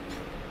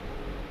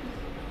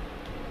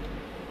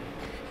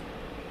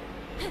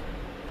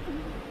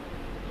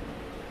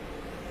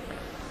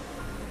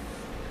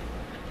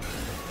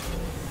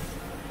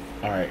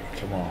 All right,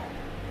 come on.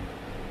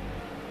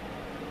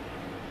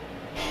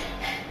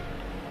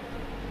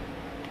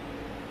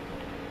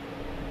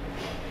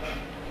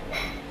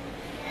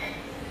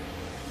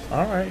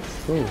 All right,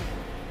 cool.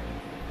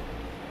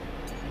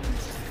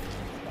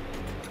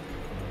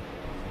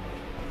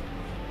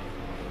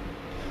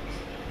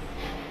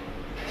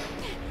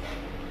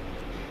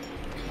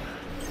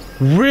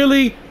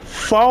 Really?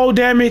 Fall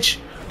damage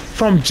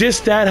from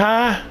just that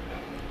high?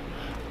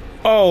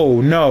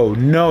 Oh, no.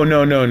 No,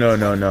 no, no, no,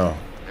 no, no.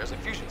 There's a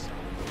fusion cell.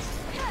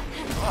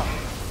 Oh,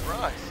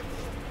 surprise.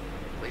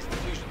 At least the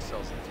fusion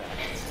cell's intact.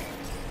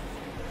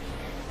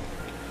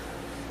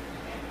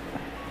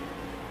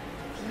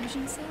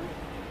 Fusion cell?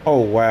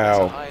 Oh, It's a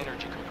wow. high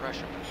energy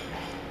compression.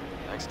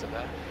 Thanks to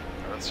that,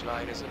 Earth's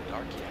night isn't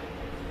dark yet.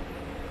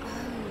 Oh,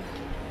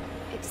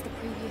 it's the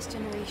previous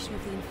generation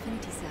of the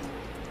Infinity Cell.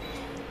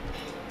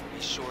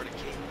 Be sure to keep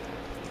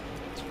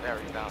that. It's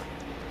very valuable.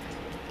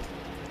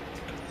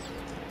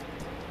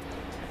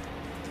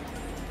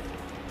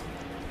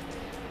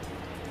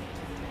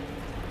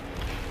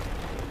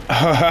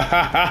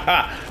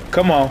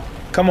 Come on.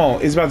 Come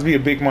on. It's about to be a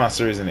big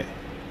monster, isn't it?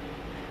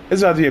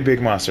 It's about to be a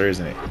big monster,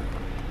 isn't it?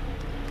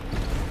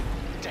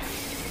 Damn.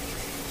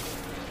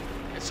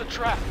 It's a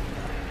trap.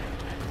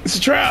 It's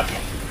a trap.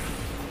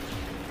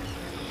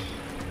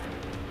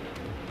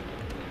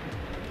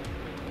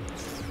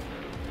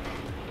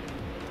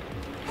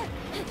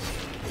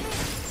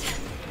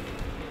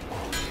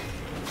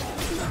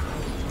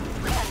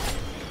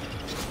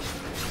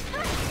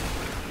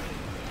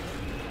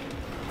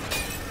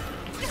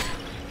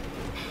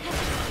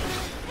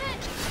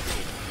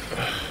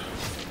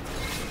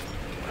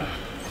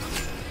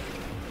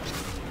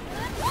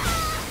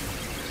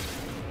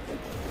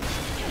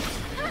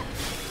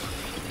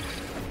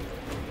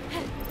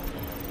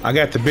 I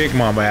got the big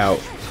mama out.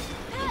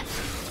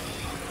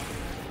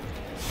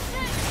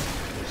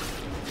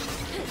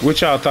 What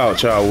y'all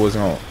thought y'all was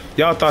on?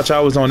 Y'all thought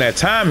y'all was on that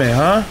timing,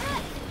 huh?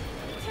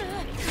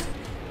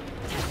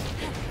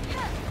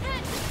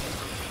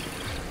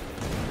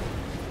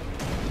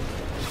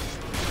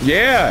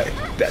 Yeah,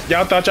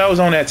 y'all thought y'all was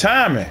on that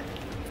timing.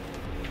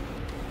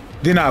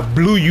 Then I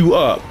blew you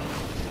up.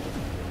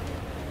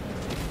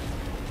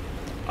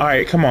 All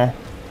right, come on.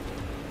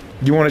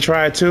 You want to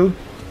try it too?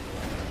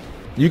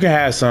 You can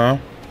have some.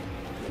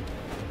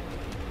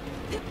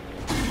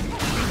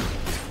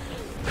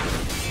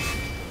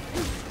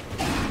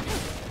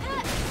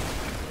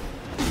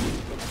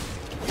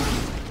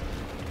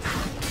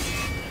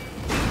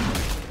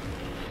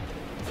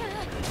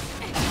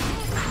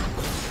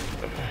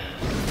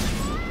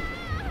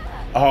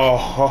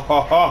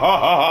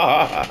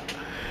 Oh,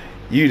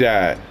 you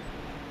died.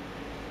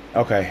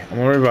 Okay, I'm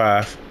gonna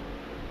revive.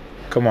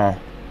 Come on.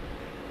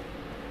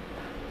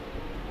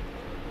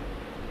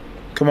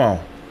 Come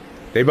on.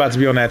 They about to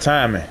be on that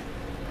timing.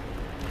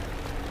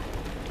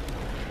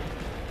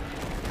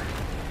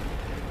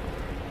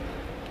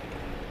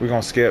 We're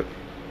gonna skip.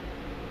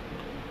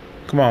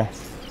 Come on.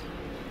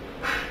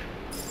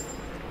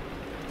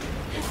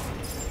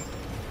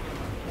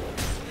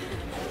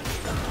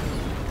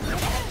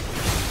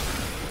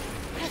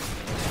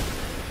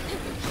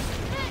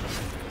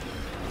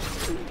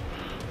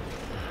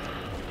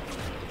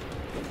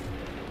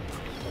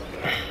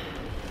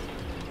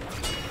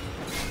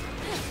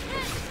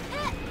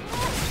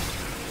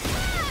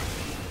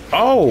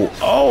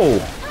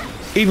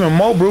 Oh, even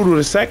more brutal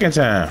the second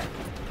time.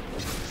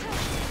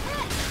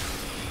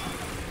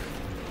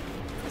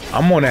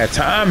 I'm on that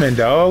timing,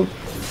 dog.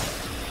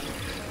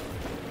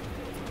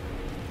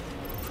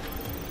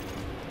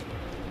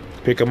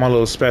 Pick up my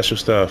little special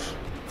stuff.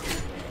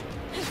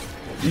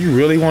 You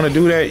really want to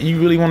do that? You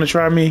really want to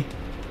try me?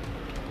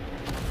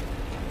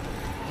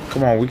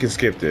 Come on, we can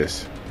skip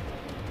this.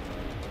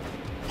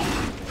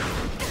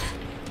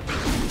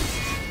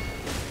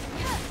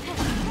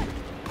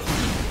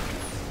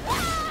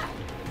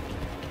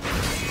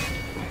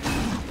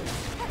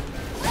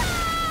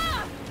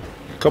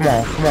 Come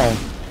on, come on.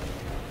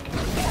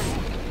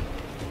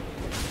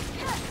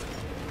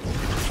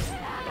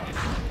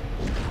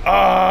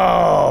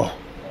 Oh!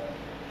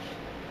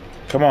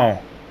 Come on.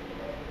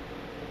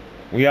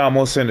 We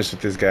almost finished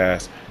with this,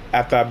 guys.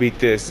 After I beat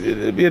this,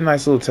 it'll be a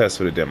nice little test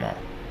for the demo.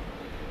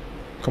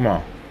 Come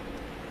on.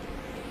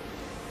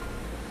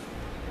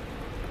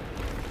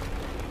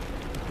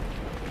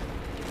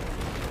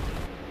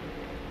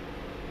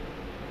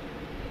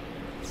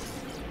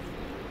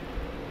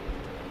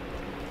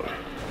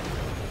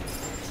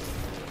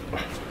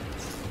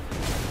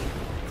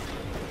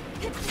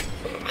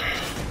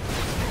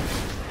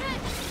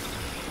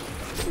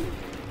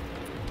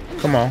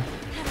 Come on.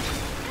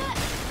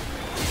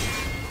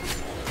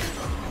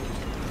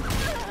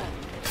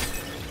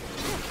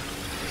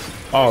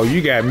 Oh,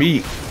 you got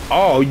me.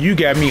 Oh, you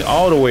got me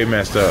all the way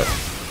messed up.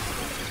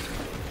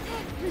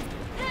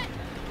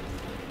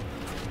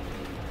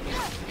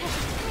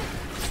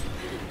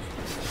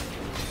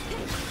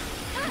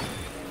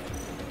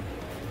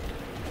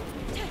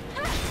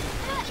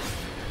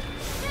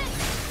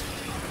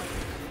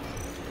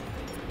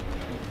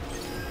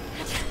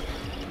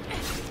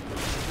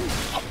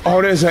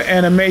 Oh, there's an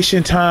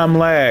animation time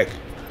lag.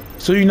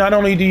 So you not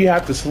only do you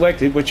have to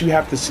select it, but you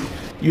have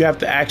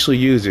to actually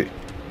use it.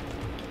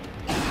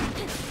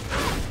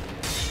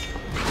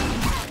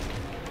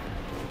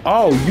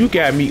 Oh, you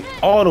got me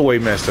all the way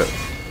messed up.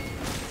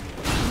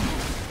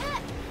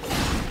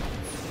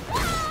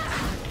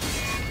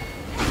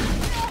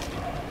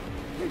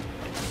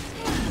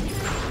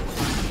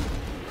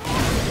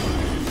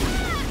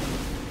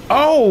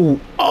 Oh!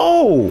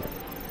 Oh!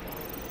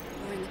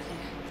 We're in the clear.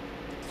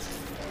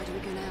 Where do we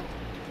go now?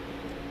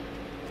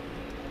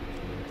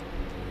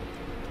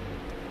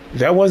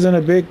 That wasn't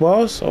a big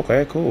boss?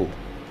 Okay, cool.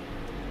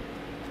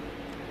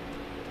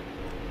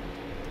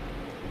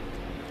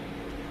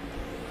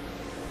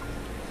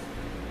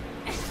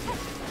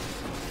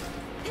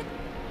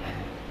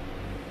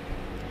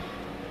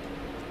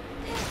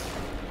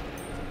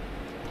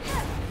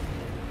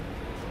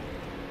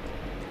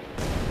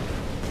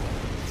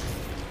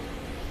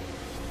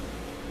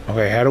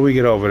 Okay, how do we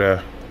get over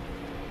there?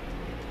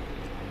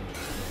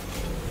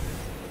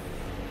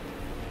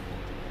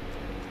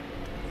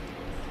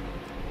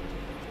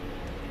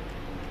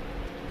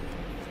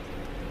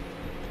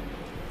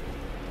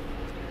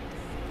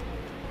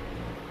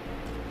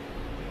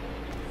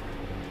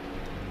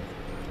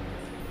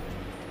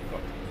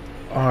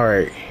 All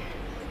right.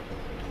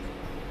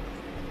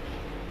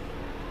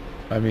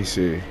 Let me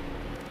see.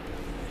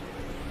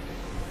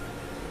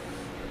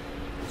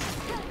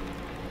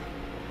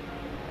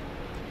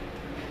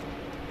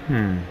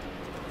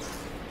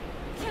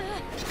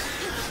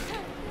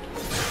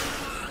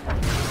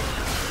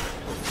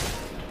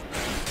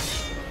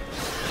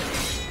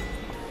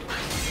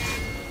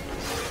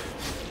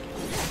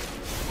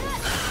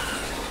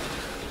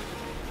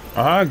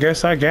 I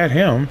guess I got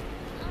him.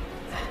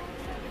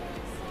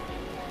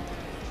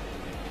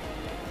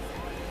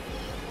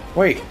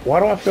 Wait, why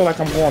do I feel like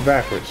I'm going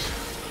backwards?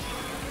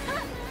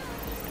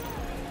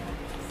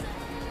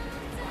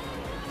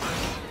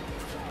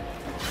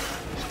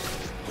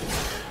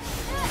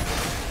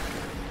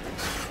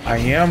 I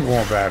am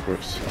going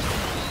backwards.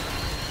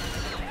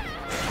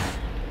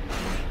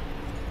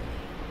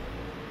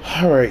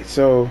 Alright,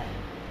 so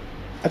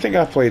I think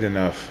I played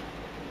enough.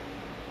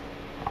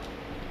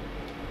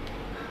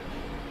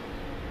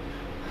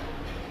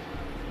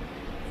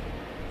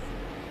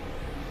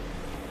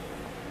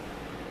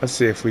 Let's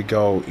see if we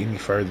go any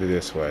further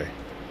this way.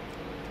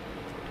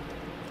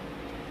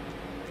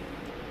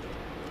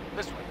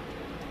 This way.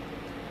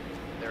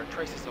 There are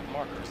traces of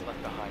markers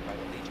left behind by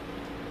the Legion.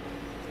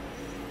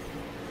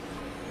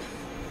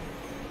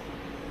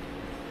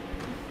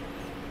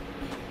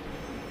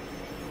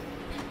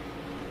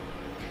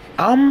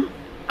 I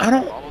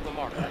don't... Follow the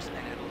markers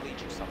and it'll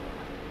lead you somewhere.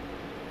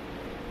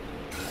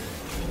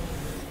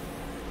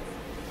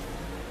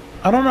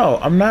 I don't know.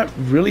 I'm not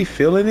really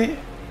feeling it.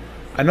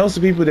 I know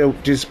some people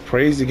that just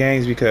praise the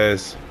games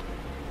because,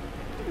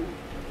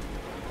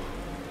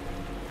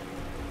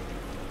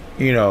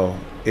 you know,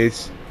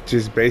 it's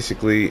just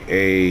basically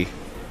a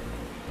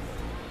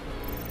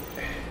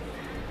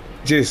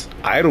just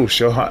idol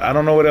show. I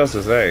don't know what else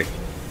to say.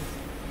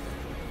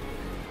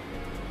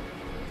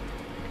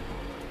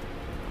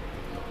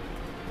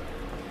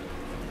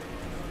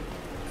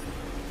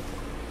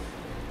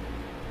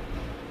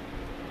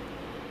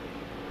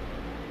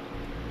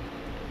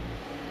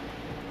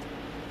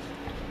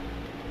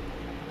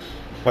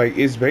 Like,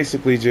 it's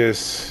basically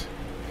just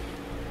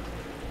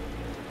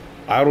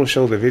idol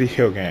show the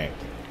video game.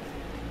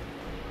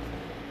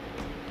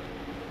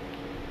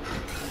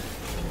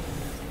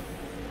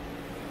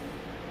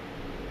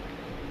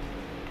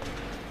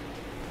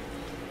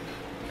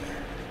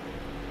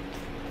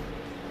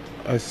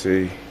 Let's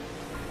see.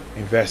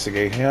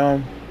 Investigate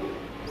him.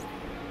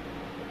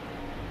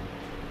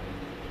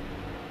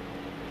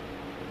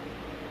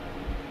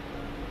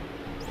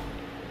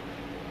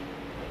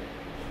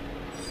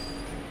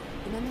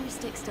 The memory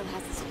stick still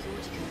has the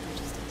security code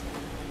registered.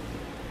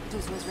 It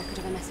also has record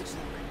of a message log.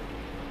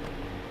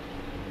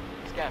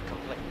 Scan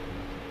complete.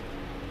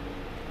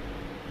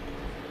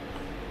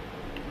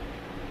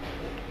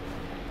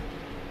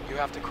 You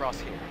have to cross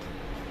here.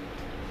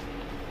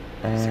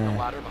 See the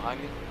ladder behind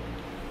me?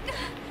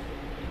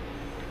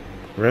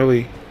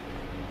 Really?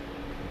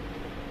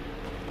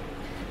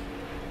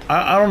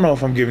 I don't know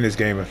if I'm giving this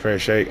game a fair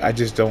shake. I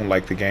just don't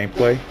like the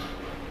gameplay.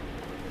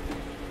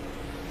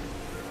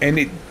 And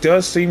it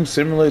does seem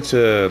similar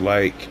to,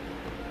 like,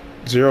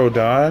 Zero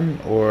Dawn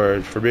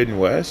or Forbidden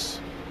West.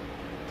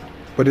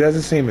 But it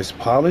doesn't seem as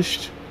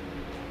polished.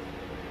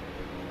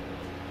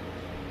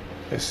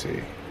 Let's see.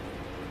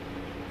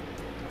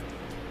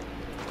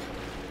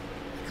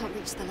 I can't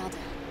reach the ladder.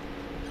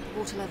 The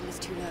water level is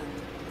too low.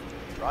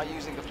 Try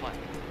using the plank.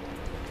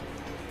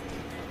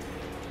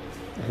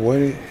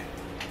 What?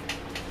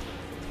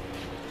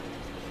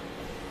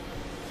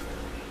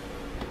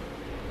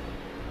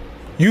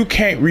 You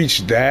can't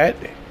reach that.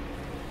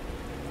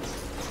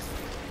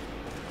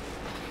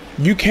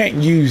 You can't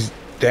use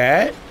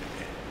that.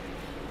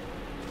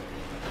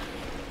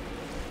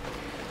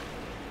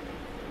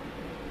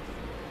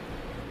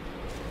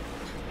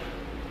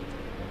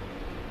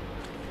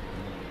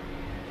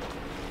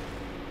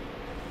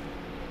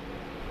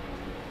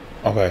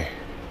 Okay.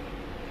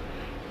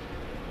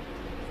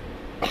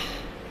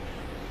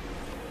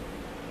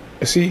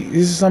 See,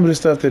 this is some of the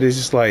stuff that is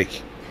just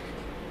like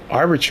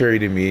arbitrary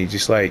to me.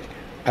 Just like,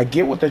 I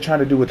get what they're trying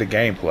to do with the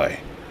gameplay.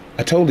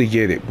 I totally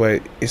get it,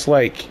 but it's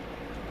like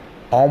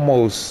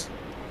almost,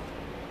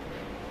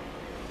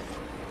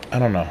 I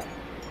don't know.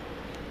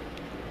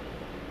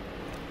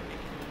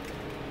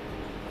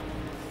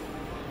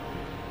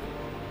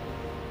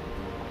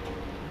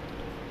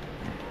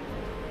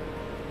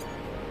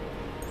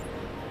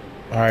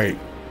 All right.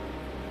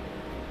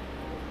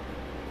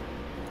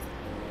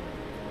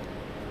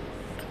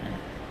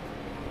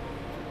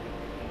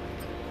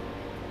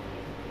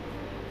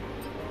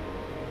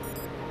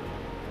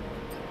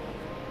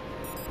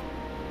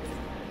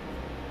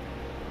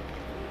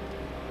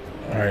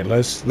 All right,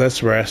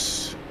 let's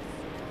rest.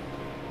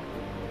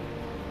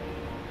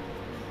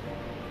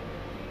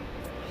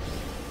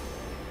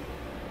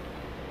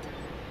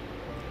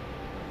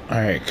 All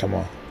right, come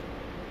on.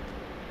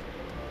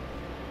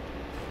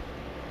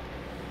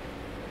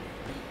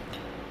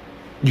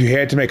 You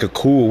had to make a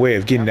cool way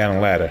of getting down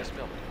the ladder.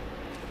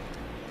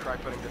 Try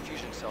putting the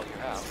fusion cell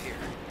you have here.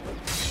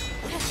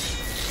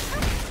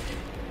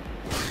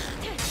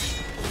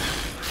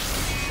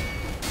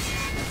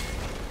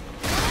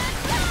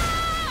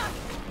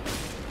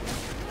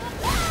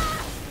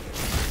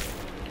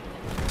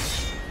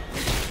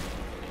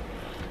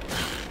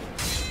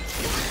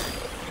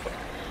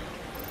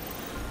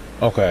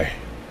 Okay.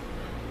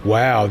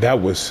 Wow,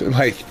 that was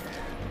like,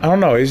 I don't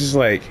know. It's just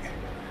like,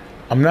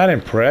 I'm not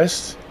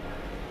impressed.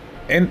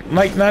 And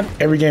like, not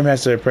every game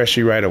has to impress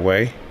you right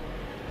away.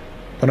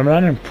 But I'm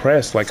not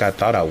impressed like I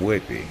thought I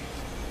would be.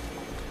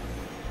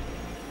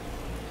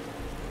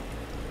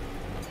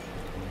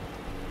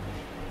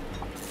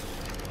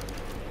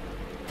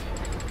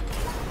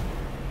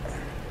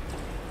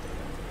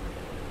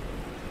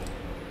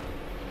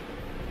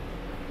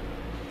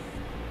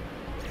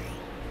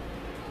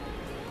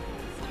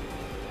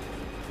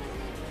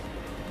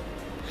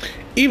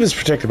 Eve is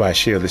protected by a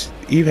shield.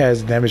 Eve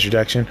has damage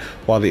reduction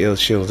while the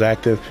shield is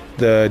active.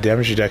 The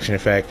damage reduction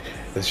effect,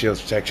 the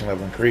shield's protection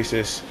level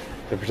increases.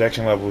 The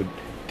protection level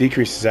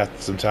decreases after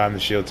some time. The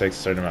shield takes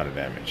a certain amount of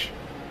damage.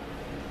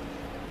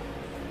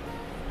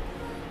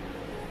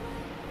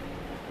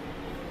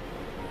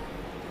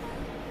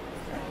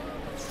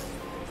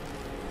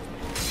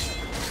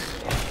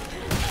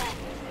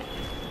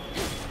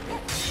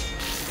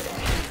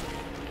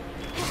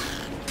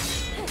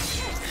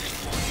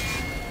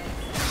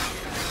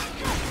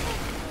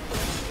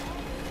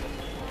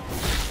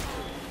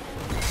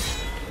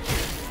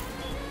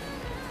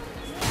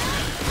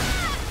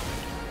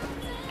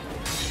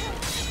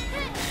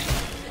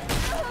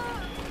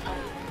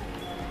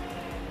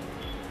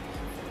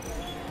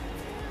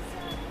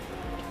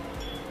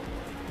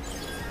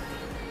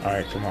 All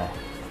right, come on.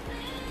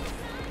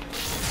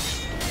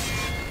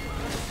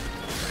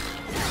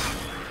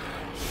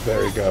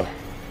 There we go.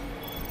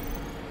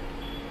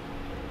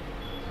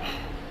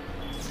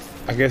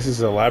 I guess it's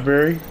a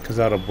library because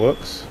out of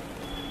books.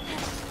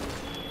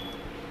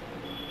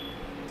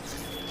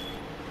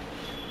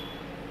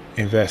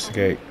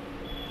 Investigate.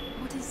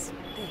 What is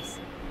this?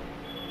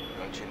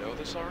 Don't you know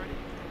this already?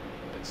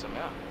 It's a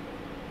map.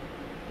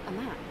 A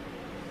map?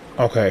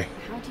 Okay.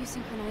 How do you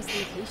synchronize the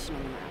location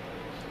on the map?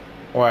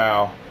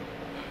 Wow.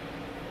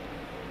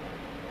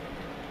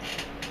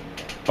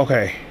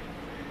 Okay.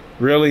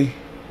 Really?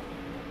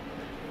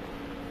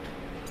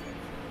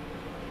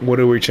 What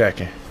are we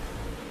checking?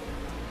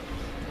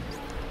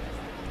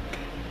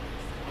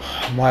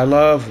 My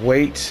love,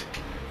 wait.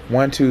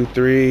 1, 2,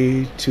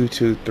 3, 2,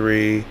 2,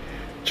 3.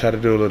 Try to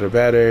do a little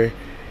better.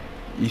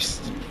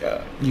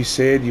 You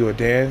said you would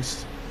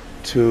dance.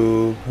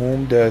 To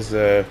whom does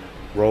the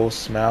rose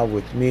smile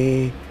with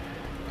me?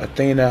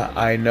 Athena,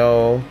 I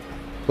know.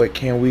 But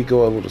can we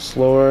go a little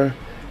slower?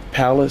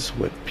 Palace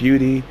with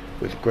beauty,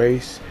 with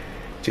grace.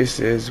 Just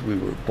as we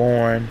were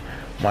born.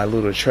 My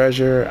little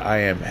treasure. I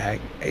am a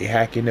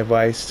hacking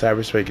device.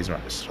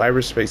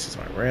 Cyberspace is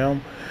my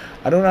realm.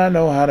 I do not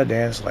know how to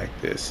dance like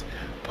this.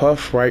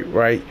 Puff,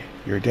 right.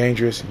 You're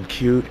dangerous and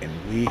cute and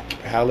weak.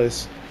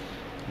 Palace,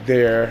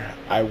 there.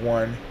 I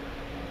won.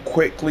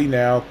 Quickly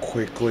now,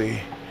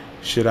 quickly.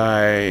 Should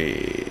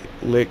I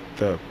lick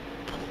the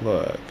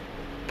plug?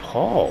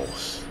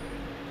 Pause.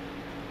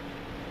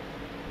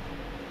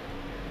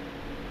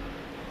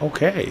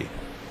 Okay.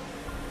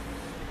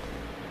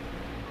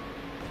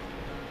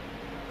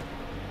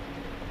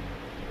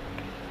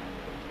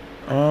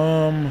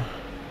 Oh.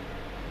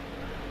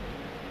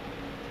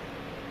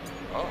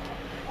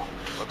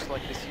 Looks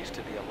like this used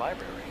to be a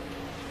library.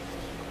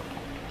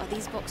 Are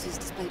these boxes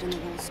displayed on the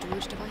wall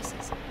storage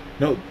devices?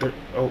 No,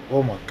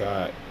 oh my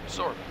god.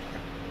 Sort of.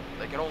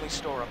 They can only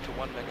store up to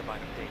 1 megabyte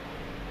of data.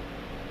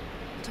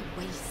 What a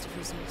waste of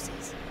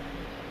resources.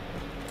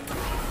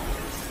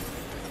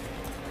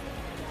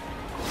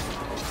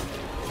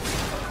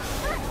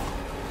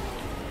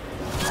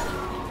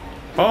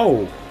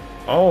 Oh,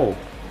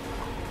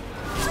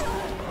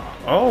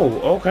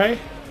 okay.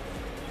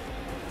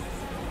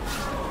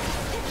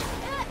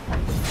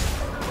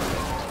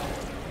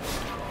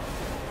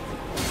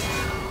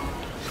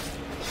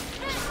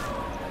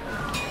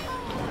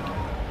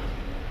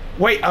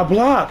 Wait, I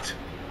blocked.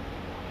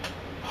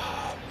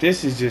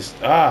 This is just,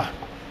 this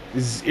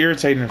is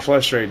irritating and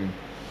frustrating.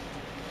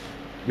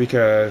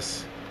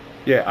 Because,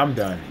 yeah, I'm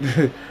done.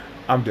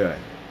 I'm done.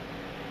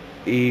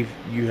 Eve,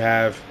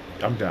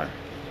 I'm done.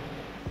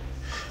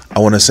 I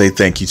want to say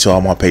thank you to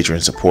all my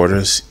Patreon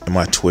supporters and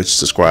my Twitch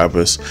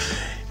subscribers.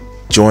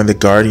 Join the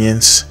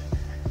Guardians.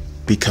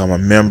 become a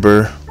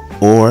member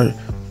or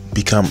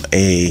become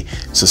a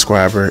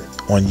subscriber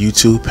on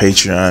YouTube,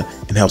 Patreon,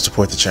 and help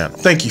support the channel.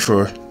 Thank you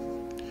for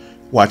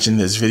watching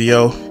this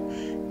video,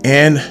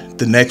 and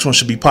the next one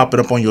should be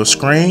popping up on your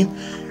screen.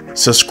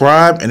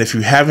 Subscribe, and if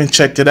you haven't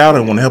checked it out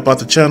and want to help out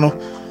the channel,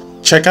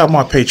 check out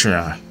my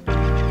Patreon.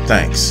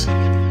 Thanks.